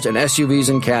cars and SUVs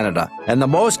in Canada, and the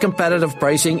most competitive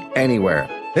pricing anywhere.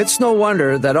 It's no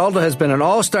wonder that Alta has been an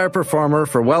all-star performer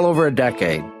for well over a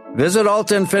decade. Visit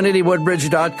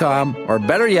altainfinitywoodbridge.com, or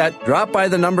better yet, drop by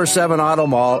the number 7 Auto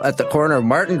Mall at the corner of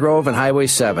Martin Grove and Highway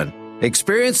 7.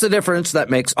 Experience the difference that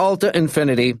makes Alta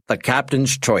Infinity the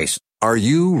captain's choice. Are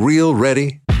you real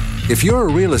ready? If you're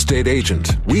a real estate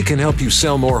agent, we can help you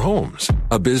sell more homes.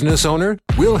 A business owner?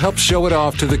 We'll help show it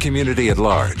off to the community at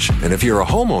large. And if you're a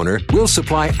homeowner, we'll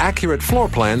supply accurate floor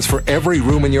plans for every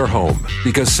room in your home.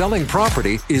 Because selling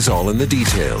property is all in the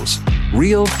details.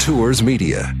 Real Tours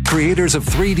Media, creators of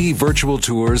 3D virtual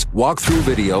tours, walkthrough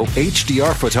video,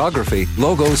 HDR photography,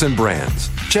 logos, and brands.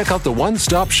 Check out the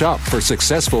one-stop shop for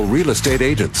successful real estate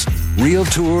agents.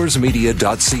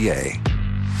 realtoursmedia.ca.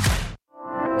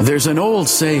 There's an old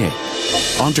saying,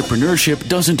 entrepreneurship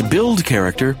doesn't build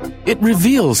character, it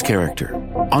reveals character.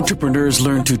 Entrepreneurs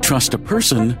learn to trust a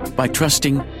person by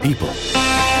trusting people.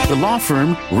 The law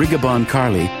firm Rigabon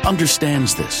Carley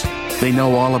understands this. They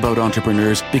know all about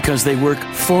entrepreneurs because they work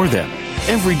for them.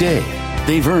 Every day,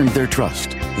 they've earned their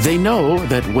trust. They know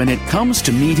that when it comes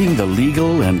to meeting the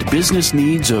legal and business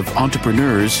needs of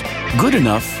entrepreneurs, good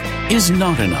enough is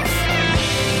not enough.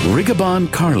 Rigabon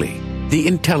Carley, the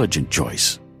intelligent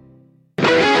choice.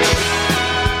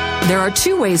 There are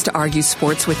 2 ways to argue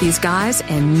sports with these guys,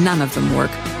 and none of them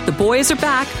work. The boys are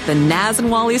back, the Naz and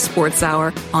Wally Sports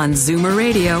Hour on Zoomer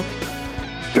Radio.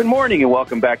 Good morning and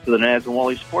welcome back to the Naz and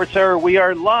Wally Sports Hour. We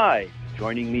are live.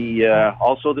 Joining me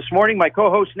also this morning, my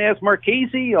co-host Naz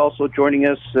Marchese. Also joining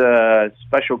us,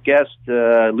 special guest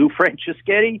Lou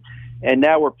Franceschetti. And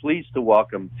now we're pleased to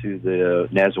welcome to the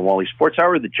Naz and Wally Sports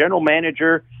Hour the General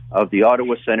Manager of the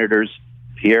Ottawa Senators,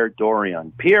 Pierre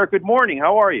Dorion. Pierre, good morning.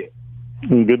 How are you?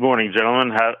 Good morning,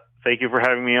 gentlemen. Thank you for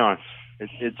having me on.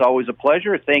 It's always a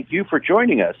pleasure. Thank you for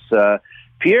joining us.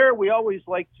 Pierre, we always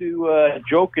like to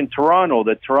joke in Toronto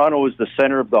that Toronto is the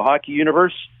center of the hockey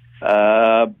universe.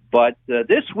 But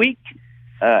this week,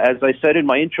 as I said in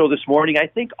my intro this morning, I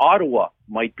think Ottawa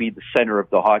might be the center of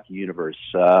the hockey universe.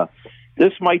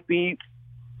 This might be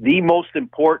the most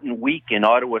important week in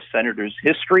Ottawa Senators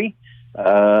history.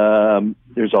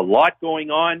 There's a lot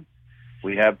going on.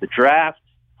 We have the draft.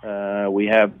 We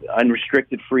have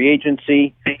unrestricted free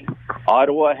agency.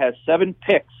 Ottawa has 7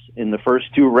 picks in the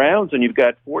first 2 rounds, and you've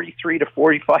got $43 to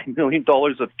 $45 million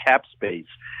of cap space.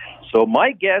 So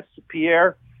my guess,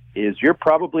 Pierre, is you're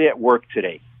probably at work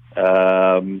today.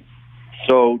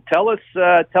 So tell us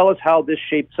how this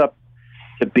shapes up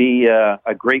to be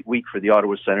a great week for the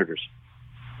Ottawa Senators.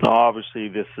 Obviously,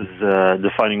 this is a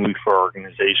defining week for our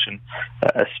organization,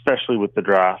 especially with the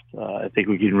draft. I think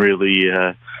we can really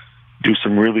do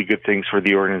some really good things for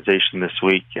the organization this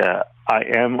week.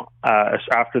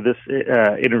 After this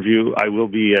interview, I will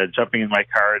be jumping in my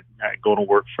car and going to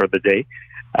work for the day.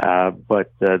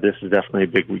 But this is definitely a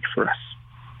big week for us.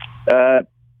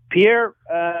 Pierre,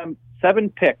 7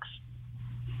 picks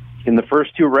in the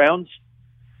first 2 rounds.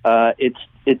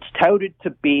 It's touted to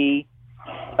be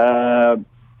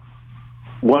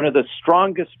one of the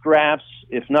strongest drafts,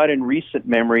 if not in recent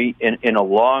memory, in a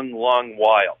long, long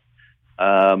while.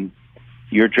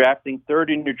 You're drafting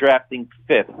 3rd and you're drafting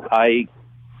 5th. I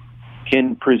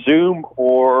can presume,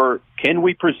 or can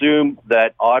we presume,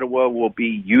 that Ottawa will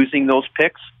be using those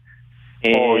picks?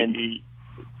 And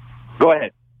go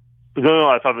ahead. No,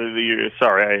 I thought that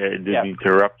sorry, I didn't mean to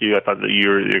interrupt you. I thought that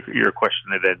your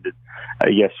question had ended.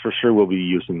 Yes, for sure we'll be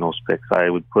using those picks. I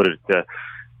would put it,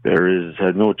 there is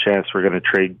no chance we're going to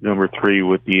trade number 3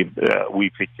 with we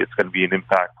think it's going to be an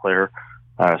impact player.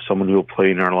 Someone who will play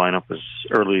in our lineup as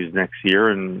early as next year,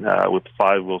 and with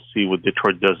 5, we'll see what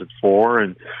Detroit does at 4,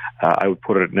 and I would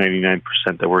put it at 99%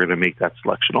 that we're going to make that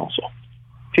selection also.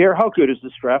 Pierre, how good is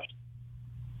this draft?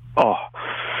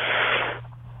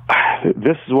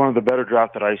 This is one of the better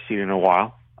drafts that I've seen in a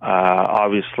while.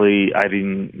 Obviously, I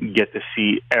didn't get to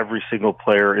see every single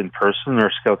player in person.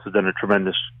 Our scouts have done a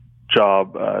tremendous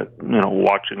job,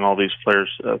 watching all these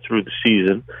players through the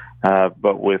season.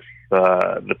 But with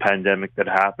the pandemic that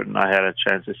happened, I had a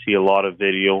chance to see a lot of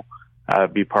video,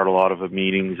 be part of a lot of the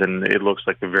meetings, and it looks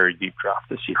like a very deep draft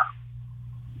this year.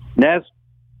 Naz?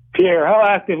 Pierre, how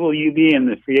active will you be in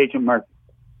the free agent market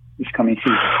this coming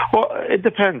season? Well, it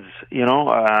depends.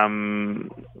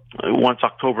 Once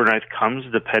October 9th comes,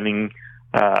 depending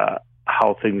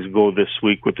how things go this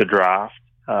week with the draft,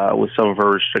 with some of our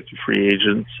restricted free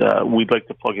agents, we'd like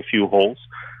to plug a few holes.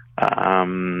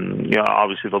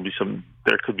 Obviously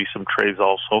there could be some trades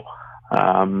also,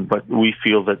 but we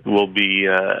feel that we'll be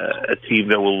a team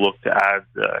that will look to add,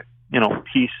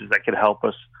 pieces that could help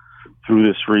us through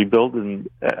this rebuild and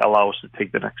allow us to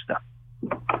take the next step.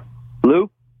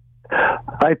 Lou?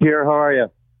 Hi, Pierre. How are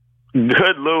you?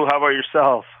 Good, Lou. How about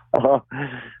yourself?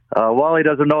 Wally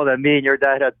doesn't know that me and your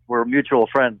dad were mutual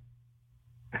friends.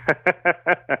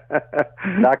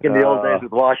 Back in the old days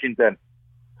with Washington.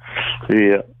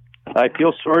 Yeah. I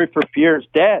feel sorry for Pierre's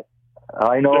dad.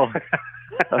 I know.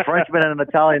 A Frenchman and an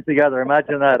Italian together.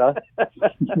 Imagine that, huh?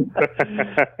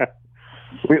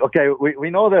 We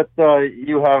know that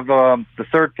you have the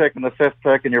 3rd pick and the 5th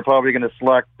pick, and you're probably going to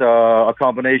select a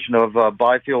combination of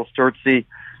Byfield, Sturtsy,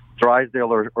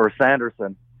 Drysdale, or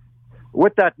Sanderson.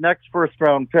 With that next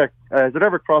first-round pick, has it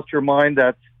ever crossed your mind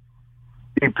that,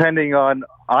 depending on,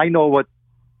 I know what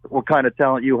kind of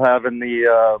talent you have in the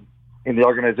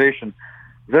organization,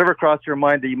 has it ever crossed your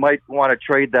mind that you might want to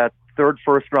trade that 3rd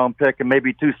first-round pick and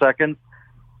maybe 2 seconds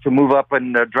to move up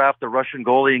and draft a Russian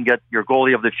goalie and get your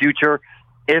goalie of the future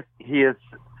if he is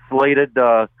slated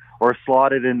or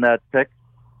slotted in that pick?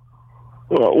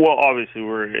 Well, obviously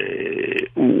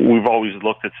we've always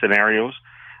looked at scenarios.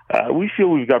 We feel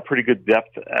we've got pretty good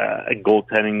depth in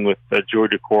goaltending with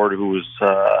George Accord, who was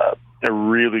a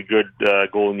really good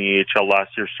goal in the AHL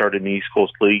last year, started in the East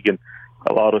Coast League, and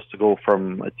allowed us to go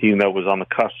from a team that was on the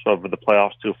cusp of the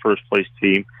playoffs to a first-place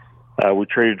team. We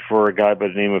traded for a guy by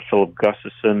the name of Philip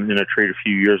Gustafson in a trade a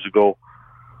few years ago,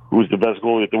 who was the best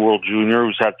goalie at the World Junior,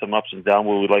 who's had some ups and downs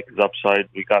where we like his upside.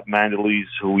 We got Mandalese,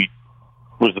 who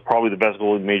was probably the best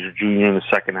goalie in Major Junior in the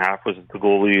second half, was the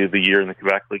goalie of the year in the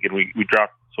Quebec League, and we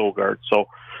dropped Sogard. So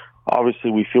obviously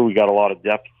we feel we got a lot of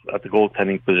depth at the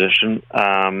goaltending position.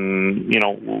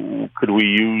 Could we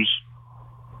use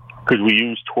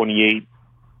 28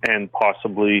 and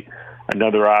possibly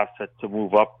another asset to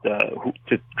move up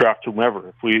to draft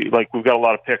whomever? We've got a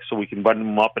lot of picks, so we can button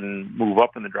them up and move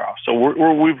up in the draft. So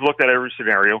we've looked at every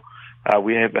scenario.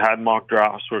 We have had mock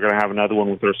drafts. We're going to have another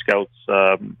one with our scouts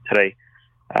today,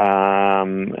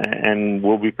 and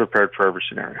we'll be prepared for every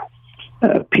scenario.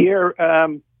 Pierre,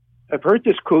 I've heard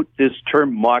this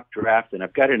term mock draft, and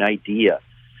I've got an idea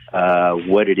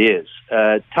what it is.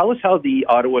 Tell us how the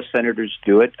Ottawa Senators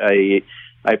do it.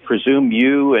 I presume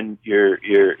you and your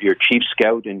chief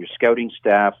scout and your scouting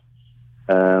staff,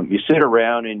 you sit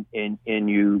around and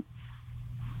you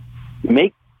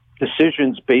make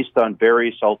decisions based on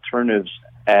various alternatives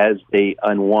as they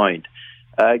unwind.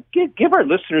 Give our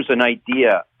listeners an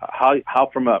idea how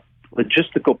from a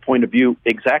logistical point of view,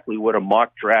 exactly what a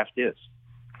mock draft is.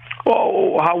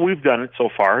 Well, how we've done it so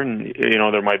far, and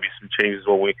there might be some changes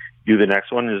when we do the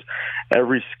next one, is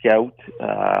every scout,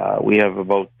 we have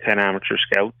about 10 amateur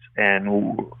scouts,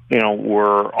 and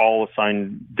we're all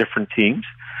assigned different teams.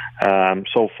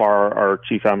 So far, our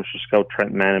chief amateur scout,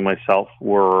 Trent Mann, and myself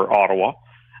were Ottawa,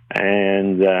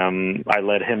 and I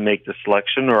let him make the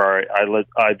selection, or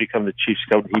I become the chief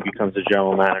scout, and he becomes the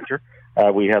general manager.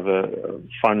 We have a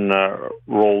fun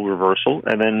role reversal,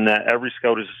 and then every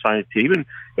scout is assigned a team, and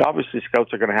obviously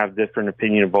scouts are going to have different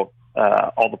opinion about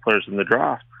all the players in the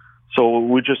draft. So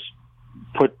we just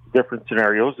put different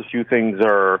scenarios. A few things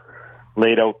are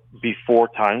laid out before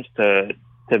times to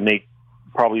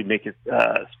probably make it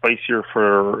spicier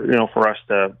for us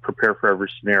to prepare for every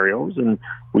scenarios, and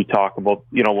we talk about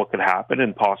what could happen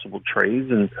and possible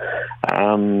trades, and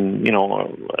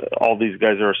all these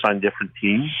guys are assigned different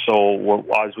teams. So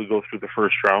as we go through the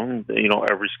first round,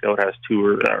 every scout has 2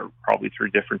 or probably 3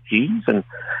 different teams, and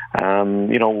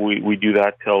we do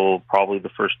that till probably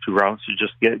the first 2 rounds to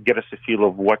just get us a feel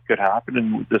of what could happen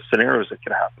and the scenarios that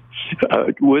could happen.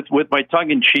 With my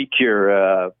tongue in cheek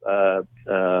here,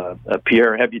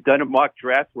 Pierre, have you done a mock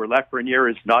draft where Lafreniere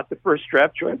is not the first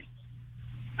draft choice?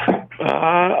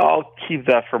 I'll keep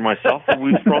that for myself.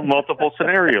 We've thrown multiple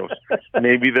scenarios.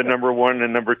 Maybe the number 1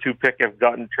 and number 2 pick have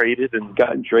gotten traded.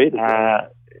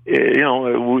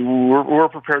 We're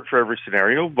prepared for every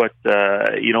scenario, but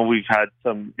we've had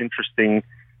some interesting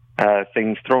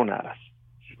things thrown at us.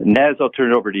 Naz, I'll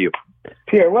turn it over to you.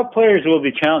 Pierre, what players will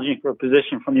be challenging for a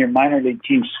position from your minor league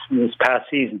teams this past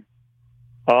season?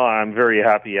 Oh, I'm very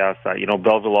happy you asked that.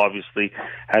 Belleville obviously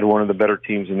had one of the better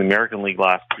teams in the American League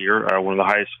last year, one of the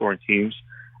highest scoring teams.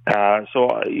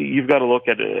 So you've got to look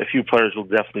at a few players will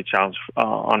definitely challenge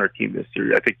on our team this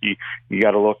year. I think you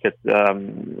got to look at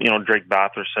Drake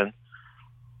Batherson.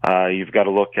 You've got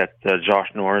to look at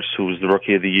Josh Norris, who was the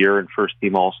Rookie of the Year and first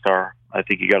team All-Star. I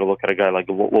think you got to look at a guy like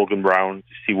Logan Brown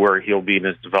to see where he'll be in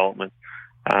his development.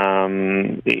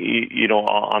 On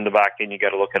the back end, you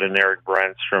got to look at an Eric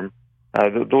Brandstrom.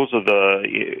 Those are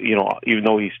even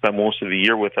though he spent most of the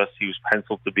year with us, he was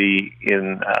penciled to be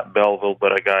in Belleville,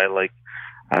 but a guy like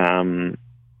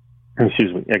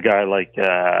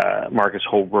Marcus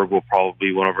Holberg will probably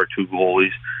be one of our 2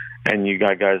 goalies. And you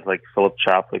got guys like Philip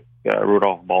Chaplik,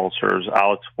 Rudolph Balsers,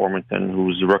 Alex Formanton,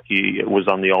 who's a rookie, was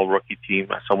on the all-rookie team,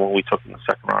 someone we took in the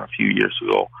second round a few years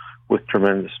ago with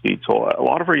tremendous speed. So a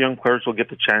lot of our young players will get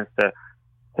the chance to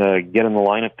get in the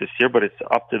lineup this year, but it's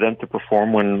up to them to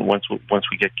perform once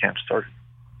we get camp started.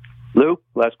 Lou,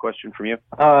 last question from you.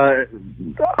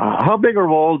 How big a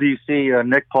role do you see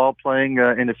Nick Paul playing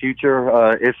in the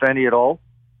future, if any at all?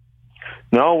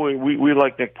 No, we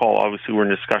like Nick Paul. Obviously, we're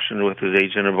in discussion with his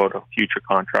agent about a future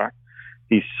contract.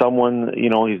 He's someone,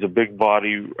 he's a big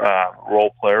body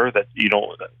role player that,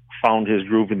 found his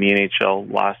groove in the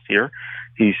NHL last year.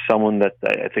 He's someone that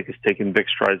I think has taken big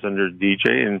strides under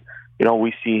DJ, and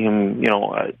we see him,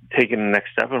 taking the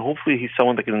next step, and hopefully he's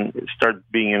someone that can start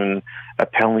being a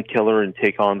penalty killer and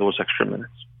take on those extra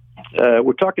minutes.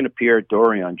 We're talking to Pierre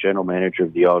Dorion, General Manager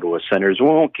of the Ottawa Senators. We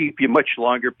won't keep you much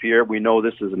longer, Pierre. We know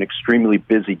this is an extremely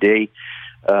busy day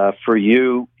for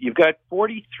you. You've got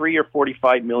 $43 or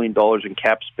 $45 million in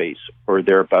cap space or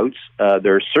thereabouts.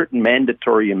 There's a certain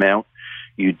mandatory amount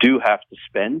you do have to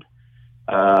spend.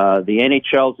 The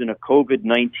NHL's in a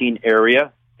COVID-19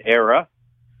 era.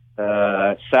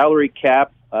 Salary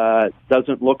cap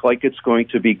doesn't look like it's going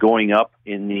to be going up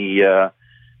in the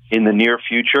near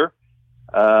future.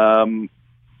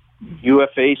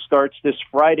 UFA starts this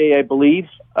Friday, I believe.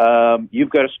 You've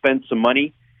got to spend some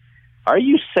money. Are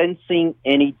you sensing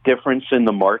any difference in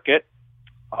the market?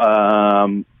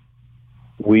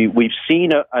 We've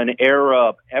seen an era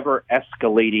of ever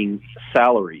escalating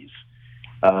salaries.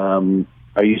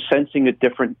 Are you sensing a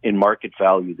difference in market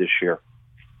value this year?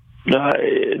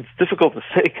 It's difficult to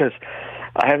say because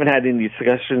I haven't had any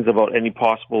discussions about any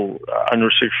possible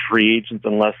unrestricted free agents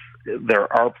unless there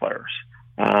are players.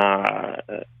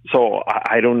 So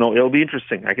I don't know. It'll be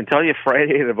interesting. I can tell you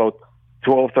Friday at about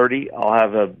 12:30, I'll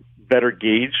have a better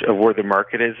gauge of where the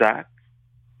market is at.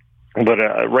 But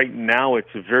right now,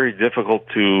 it's very difficult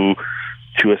to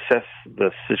assess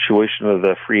the situation of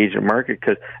the free agent market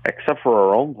because, except for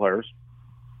our own players,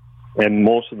 and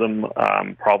most of them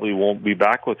probably won't be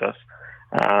back with us,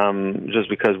 just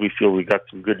because we feel we've got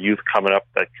some good youth coming up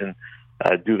that can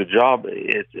do the job.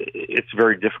 It's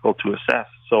very difficult to assess.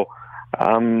 So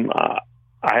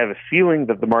I have a feeling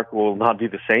that the market will not be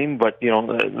the same, but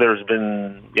there's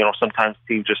been sometimes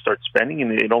teams just start spending,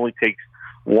 and it only takes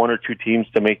one or two teams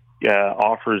to make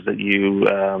offers that you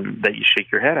shake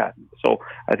your head at. So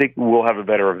I think we'll have a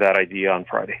better of that idea on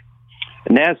Friday.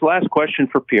 Naz, last question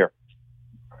for Pierre.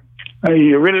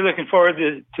 You're really looking forward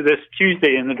to this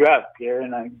Tuesday in the draft, Pierre,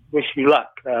 and I wish you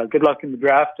luck. Good luck in the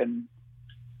draft, and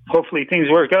hopefully things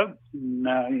work out. And,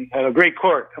 you have a great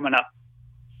court coming up.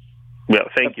 Yeah,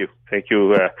 thank you.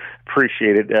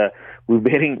 Appreciate it. We've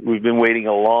been waiting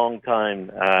a long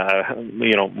time,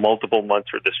 multiple months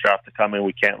for this draft to come, and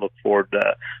we can't look forward.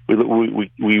 We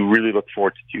really look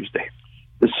forward to Tuesday.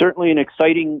 It's certainly an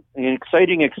exciting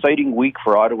week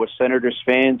for Ottawa Senators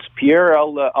fans. Pierre,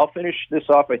 I'll finish this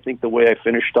off, I think, the way I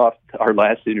finished off our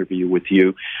last interview with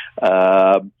you.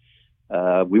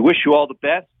 We wish you all the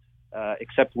best,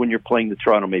 except when you're playing the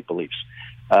Toronto Maple Leafs.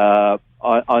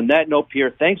 On that note,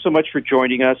 Pierre, thanks so much for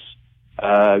joining us.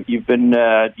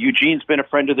 Eugene's been a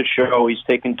friend of the show. He's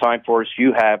taken time for us.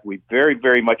 You have. We very,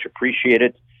 very much appreciate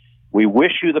it. We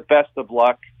wish you the best of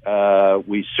luck.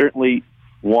 We certainly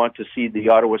want to see the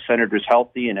Ottawa Senators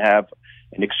healthy and have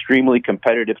an extremely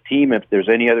competitive team. If there's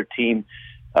any other team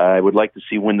I would like to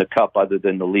see win the Cup other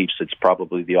than the Leafs, it's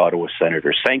probably the Ottawa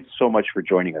Senators. Thanks so much for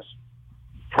joining us.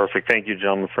 Perfect. Thank you,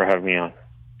 gentlemen, for having me on.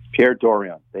 Pierre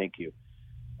Dorion, thank you.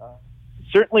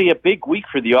 Certainly a big week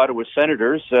for the Ottawa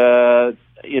Senators.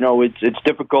 It's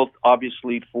difficult,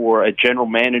 obviously, for a general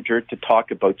manager to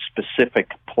talk about specific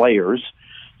players,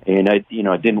 and I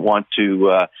didn't want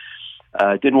to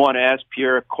ask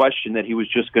Pierre a question that he was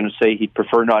just going to say he'd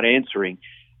prefer not answering.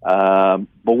 But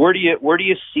where do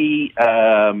you see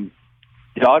the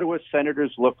Ottawa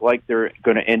Senators look like they're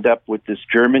going to end up with this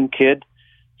German kid,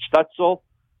 Stützle?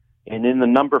 And in the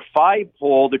number 5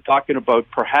 hole, they're talking about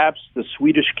perhaps the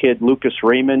Swedish kid, Lucas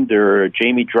Raymond, or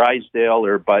Jamie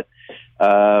Drysdale, but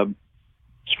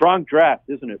strong draft,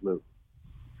 isn't it, Lou?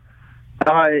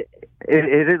 It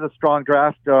is a strong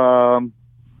draft.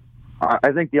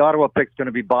 I think the Ottawa pick's going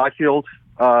to be Byfield.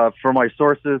 For my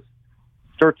sources,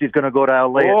 Sturtzy's going to go to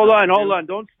LA. Hold on,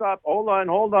 don't stop. Hold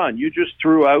on. You just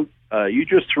threw out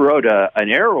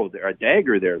an arrow there, a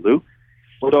dagger there, Lou.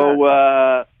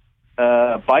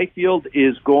 Byfield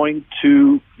is going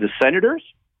to the Senators?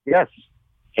 Yes.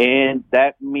 And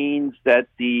that means that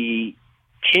the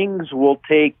Kings will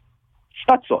take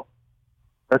Stützle.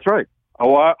 That's right.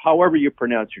 However you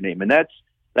pronounce your name. And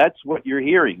that's what you're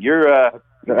hearing. You're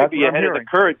maybe ahead of the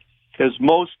curve, because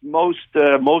most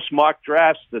mock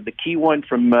drafts, the key one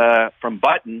from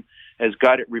Button has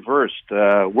got it reversed.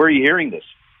 Where are you hearing this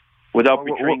without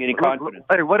betraying any confidence?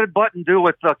 Hey, what did Button do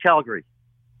with Calgary?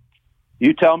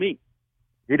 You tell me.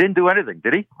 He didn't do anything,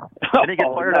 did he? Did he get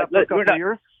fired after a couple of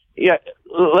years? Yeah,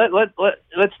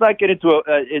 let's not get into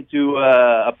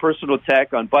a personal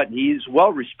attack on Button. He's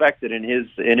well respected in his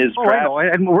draft.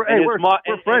 And we're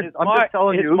friends. I'm just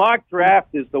telling you, his mock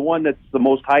draft is the one that's the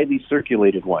most highly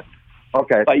circulated one.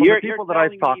 Okay, but you're people that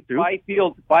I've talked to,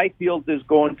 Byfield is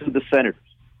going to the Senators.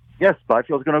 Yes,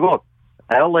 Byfield's going to go.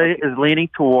 LA is leaning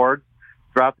toward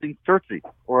drafting Sturtzy,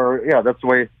 that's the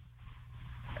way.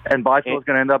 And Byfield's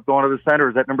going to end up going to the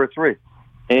Senators at number 3.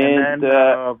 And then,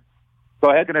 go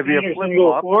ahead. Going to be a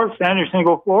flip-flop. Sanderson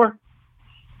go 4.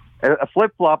 A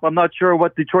flip-flop. I'm not sure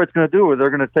what Detroit's going to do.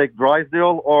 They're going to take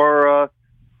Drysdale or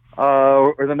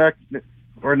the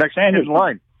next Sanders in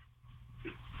line.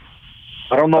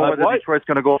 I don't know whether Detroit's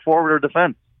going to go forward or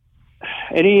defense.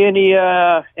 Any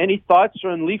thoughts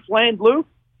on Leafland, Lou?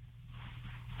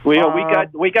 We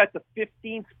got the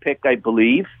 15th pick, I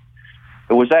believe.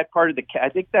 Was that part of the? I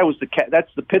think that was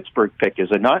that's the Pittsburgh pick, is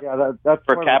it not? Yeah, that's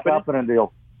for the Kapanen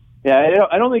deal. Yeah,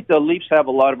 I don't think the Leafs have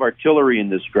a lot of artillery in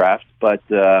this draft, but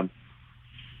if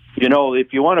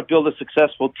you want to build a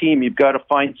successful team, you've got to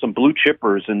find some blue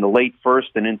chippers in the late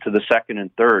first and into the second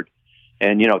and third.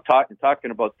 And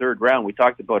talking about third round, we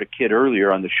talked about a kid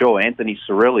earlier on the show, Anthony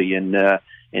Cirelli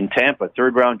in Tampa,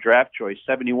 3rd round draft choice,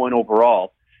 71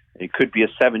 overall. It could be a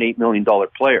 $7-8 million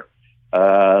player.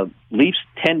 Leafs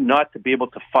tend not to be able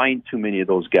to find too many of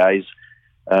those guys.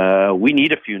 We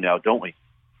need a few now, don't we?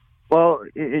 Well,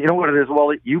 you know what it is,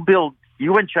 Wally? You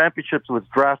win championships with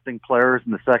drafting players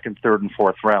in the 2nd, 3rd, and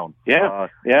 4th round. Yeah.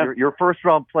 Your first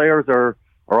round players are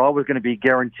always going to be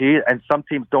guaranteed, and some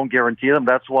teams don't guarantee them.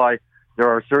 That's why there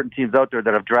are certain teams out there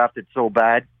that have drafted so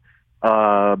bad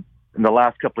in the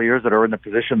last couple of years that are in the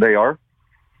position they are.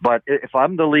 But if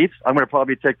I'm the Leafs, I'm going to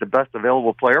probably take the best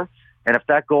available player. And if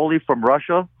that goalie from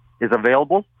Russia is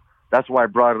available, that's why I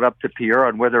brought it up to Pierre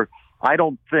on whether I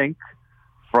don't think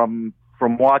from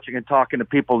watching and talking to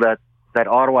people that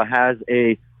Ottawa has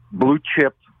a blue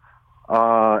chip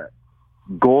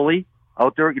goalie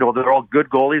out there. They're all good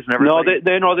goalies and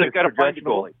everything. No, they've got to find a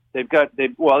goalie. They got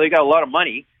a lot of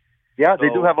money. Yeah, they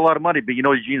do have a lot of money, but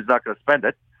Eugene's not going to spend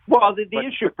it. Well, the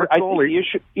issue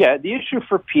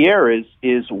for Pierre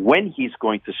is when he's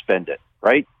going to spend it,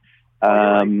 right?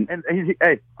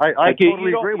 I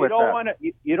totally agree with that.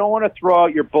 You don't want to throw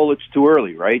out your bullets too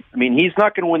early, right? I mean, he's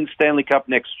not going to win the Stanley Cup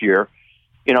next year.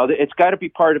 You know, it's got to be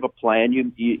part of a plan.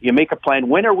 You make a plan.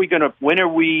 When do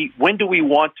we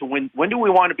want to win? When do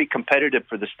we want to be competitive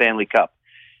for the Stanley Cup?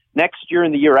 Next year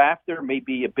and the year after may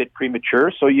be a bit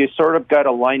premature. So you sort of got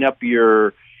to line up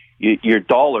your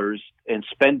dollars and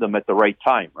spend them at the right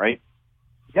time, right?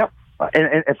 Yep.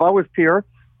 And if I was Pierre,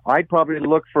 I'd probably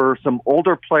look for some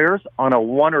older players on a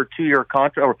 1 or 2 year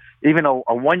contract, or even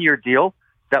a 1 year deal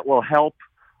that will help.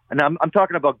 And I'm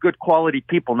talking about good quality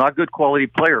people, not good quality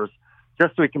players,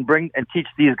 just so he can bring and teach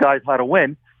these guys how to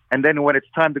win. And then when it's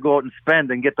time to go out and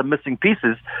spend and get the missing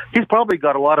pieces, he's probably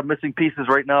got a lot of missing pieces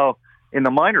right now in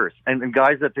the minors and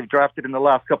guys that they've drafted in the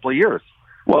last couple of years.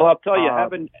 Well, I'll tell you,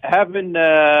 having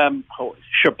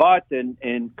Shabbat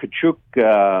and Kachuk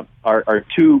are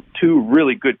two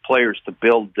really good players to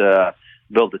build a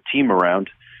team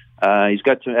around. He's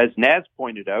got some, as Naz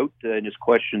pointed out in his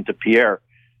question to Pierre,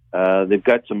 they've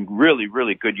got some really,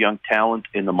 really good young talent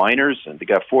in the minors, and they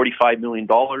got $45 million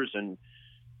and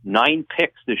 9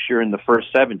 picks this year in the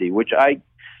first 70. Which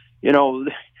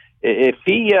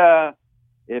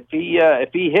if he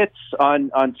hits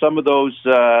on some of those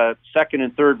second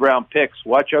and third round picks,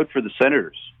 watch out for the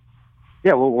Senators.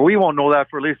 Yeah, well, we won't know that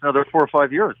for at least another 4 or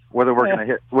 5 years whether they're going to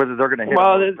hit.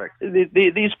 Well,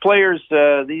 these players,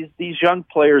 these young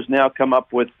players now come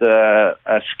up with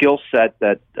a skill set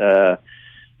that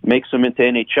makes them into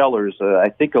NHLers. I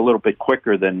think a little bit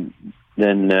quicker than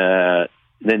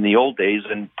the old days,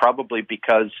 and probably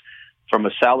because, from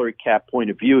a salary cap point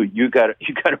of view, you got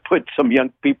to put some young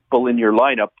people in your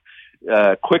lineup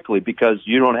quickly, because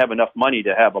you don't have enough money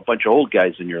to have a bunch of old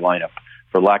guys in your lineup,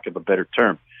 for lack of a better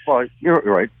term. Well, you're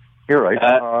right.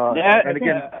 I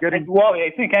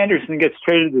think Anderson gets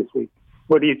traded this week.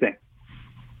 What do you think?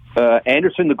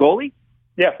 Anderson, the goalie?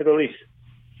 Yeah, for the Leafs.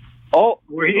 Oh,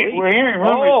 we're hearing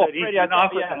rumors that he's been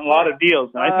offered a lot of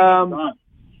deals. I think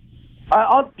he's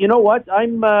gone. You know what?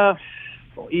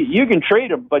 You can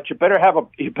trade him, but you better have a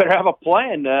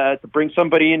plan to bring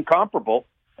somebody in comparable.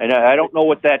 And I don't know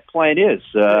what that plan is.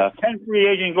 10 free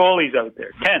agent goalies out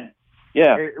there. 10.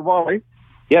 Yeah. Hey, Wally?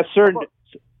 Yes, sir.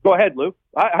 Go ahead, Lou.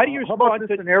 How do you respond about this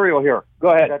scenario here? Go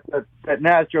ahead. That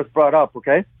Naz just brought up.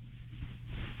 Okay.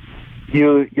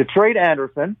 You trade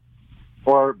Anderson,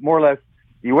 or more or less,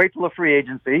 you wait till the free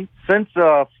agency. Since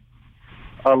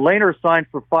Lehner signed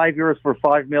for 5 years for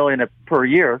 $5 million per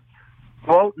year,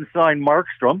 go out and sign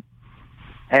Markstrom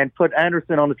and put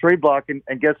Anderson on the trade block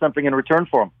and get something in return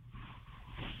for him.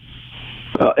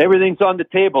 Everything's on the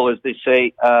table, as they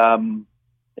say.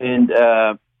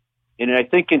 And I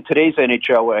think in today's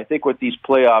NHL, I think what these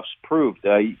playoffs proved,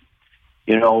 I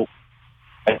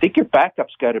think your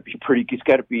backup's got to be pretty. It's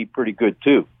got to be pretty good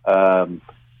too.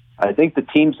 I think the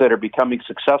teams that are becoming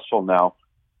successful now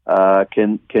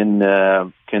can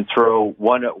throw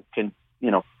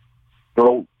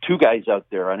throw 2 guys out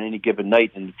there on any given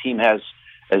night, and the team has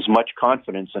as much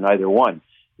confidence in either one.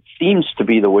 It seems to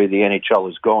be the way the NHL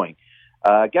is going.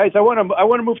 Guys, I want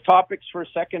to move topics for a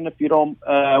second. If you don't,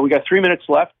 we got 3 minutes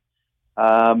left.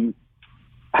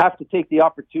 Have to take the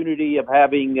opportunity of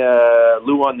having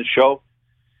Lou on the show.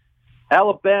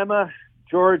 Alabama,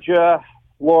 Georgia,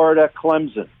 Florida,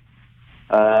 Clemson.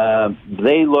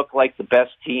 They look like the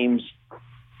best teams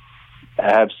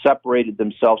have separated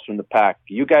themselves from the pack.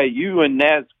 You and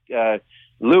Naz,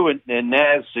 Lou and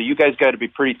Naz, so you guys got to be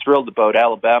pretty thrilled about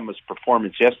Alabama's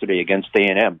performance yesterday against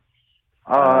A&M.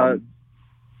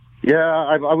 Yeah,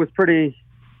 I was pretty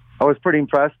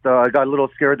impressed. I got a little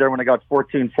scared there when I got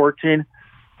 14-14.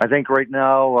 I think right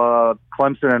now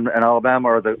Clemson and Alabama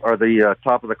are the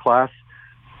top of the class.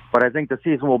 But I think the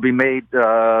season will be made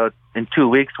in 2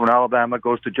 weeks when Alabama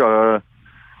goes to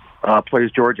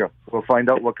plays Georgia. We'll find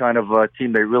out what kind of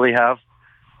team they really have.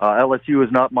 LSU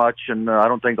is not much, and I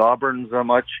don't think Auburn's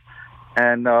much.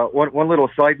 And one little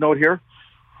side note here.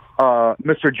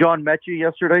 Mr. John Mechie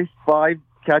yesterday, 5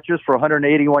 catches for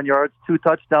 181 yards, 2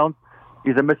 touchdowns.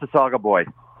 He's a Mississauga boy.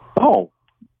 Oh,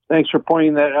 thanks for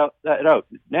pointing that out.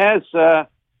 Naz,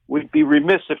 we'd be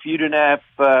remiss if you didn't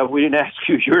we didn't ask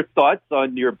you your thoughts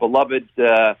on your beloved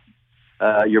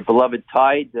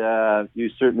Tide. You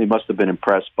certainly must have been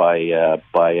impressed by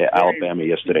Alabama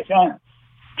yesterday.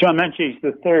 John Mechie's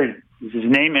the third. Is his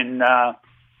name in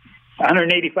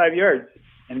 185 yards.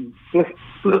 And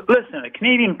listen, a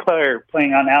Canadian player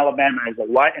playing on Alabama is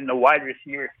in the wide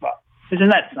receiver spot. Isn't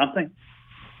that something?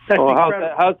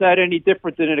 How's that any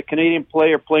different than a Canadian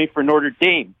player playing for Notre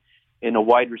Dame in a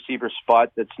wide receiver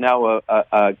spot that's now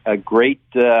a great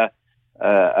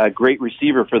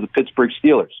receiver for the Pittsburgh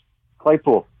Steelers?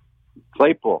 Claypool.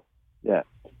 Yeah.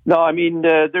 No, I mean,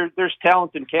 there's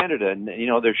talent in Canada, and,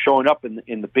 they're showing up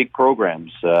in the big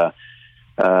programs.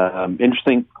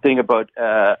 Interesting thing about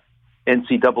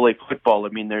NCAA football, I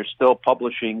mean, they're still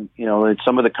publishing,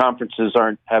 some of the conferences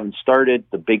haven't started.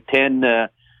 The Big Ten,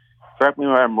 correct me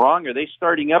if I'm wrong, are they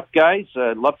starting up, guys?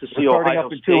 I'd love to see Ohio State. Starting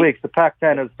up in 2 weeks. The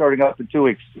Pac-10 is starting up in 2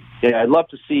 weeks. Yeah, I'd love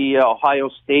to see Ohio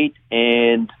State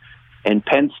and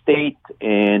Penn State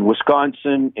and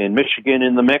Wisconsin and Michigan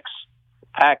in the mix.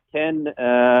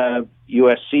 Pac-10,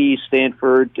 USC,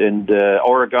 Stanford, and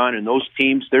Oregon, and those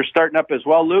teams, they're starting up as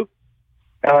well, Lou?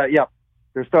 Yeah.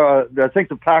 I think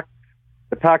the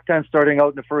Pac-10 starting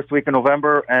out in the first week of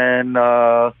November, and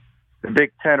the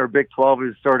Big 10 or Big 12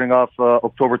 is starting off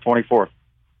October 24th.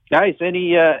 Guys, are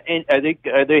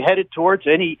they headed towards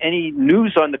any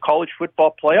news on the college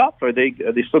football playoff? Are they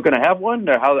still going to have one?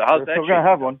 Or how's that? They're still going to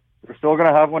have one. They're still going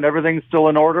to have one. Everything's still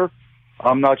in order.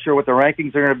 I'm not sure what the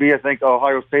rankings are going to be. I think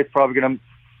Ohio State's probably going to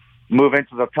move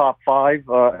into the top 5,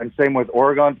 and same with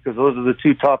Oregon, because those are the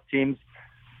 2 top teams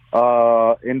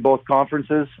in both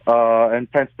conferences.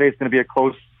 And Penn State's going to be a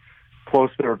close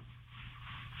third.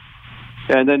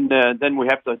 And then we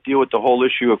have to deal with the whole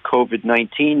issue of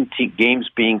COVID-19, games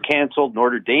being canceled.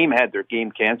 Notre Dame had their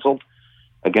game canceled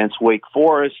against Wake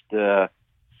Forest. The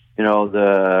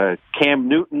Cam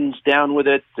Newton's down with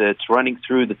it. It's running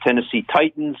through the Tennessee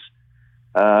Titans.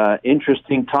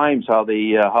 Interesting times how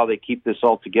they keep this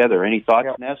all together. Any thoughts,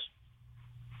 Ness?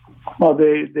 Well,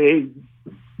 they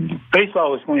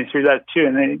baseball was going through that too,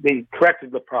 and they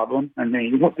corrected the problem, and they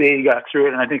got through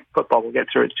it, and I think football will get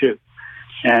through it too.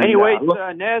 And, anyway,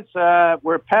 Nez,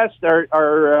 we're past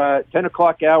our 10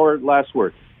 o'clock hour. Last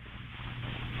word.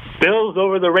 Bills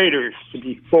over the Raiders to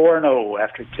be 4-0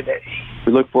 after today.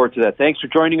 We look forward to that. Thanks for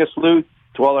joining us, Lou.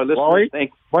 To all our listeners,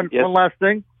 Wally, one last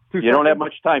thing. You don't have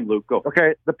much time, Luke. Go.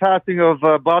 Okay, the passing of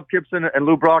Bob Gibson and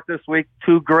Lou Brock this week,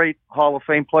 2 great Hall of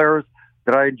Fame players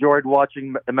that I enjoyed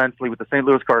watching immensely with the St.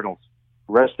 Louis Cardinals.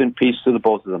 Rest in peace to the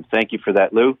both of them. Thank you for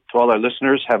that, Lou. To all our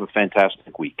listeners, have a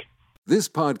fantastic week. This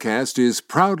podcast is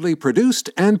proudly produced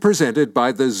and presented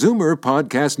by the Zoomer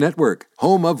Podcast Network,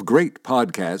 home of great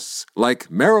podcasts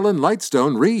like Marilyn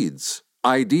Lightstone Reads,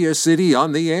 Idea City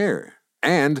on the Air,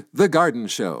 and The Garden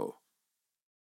Show.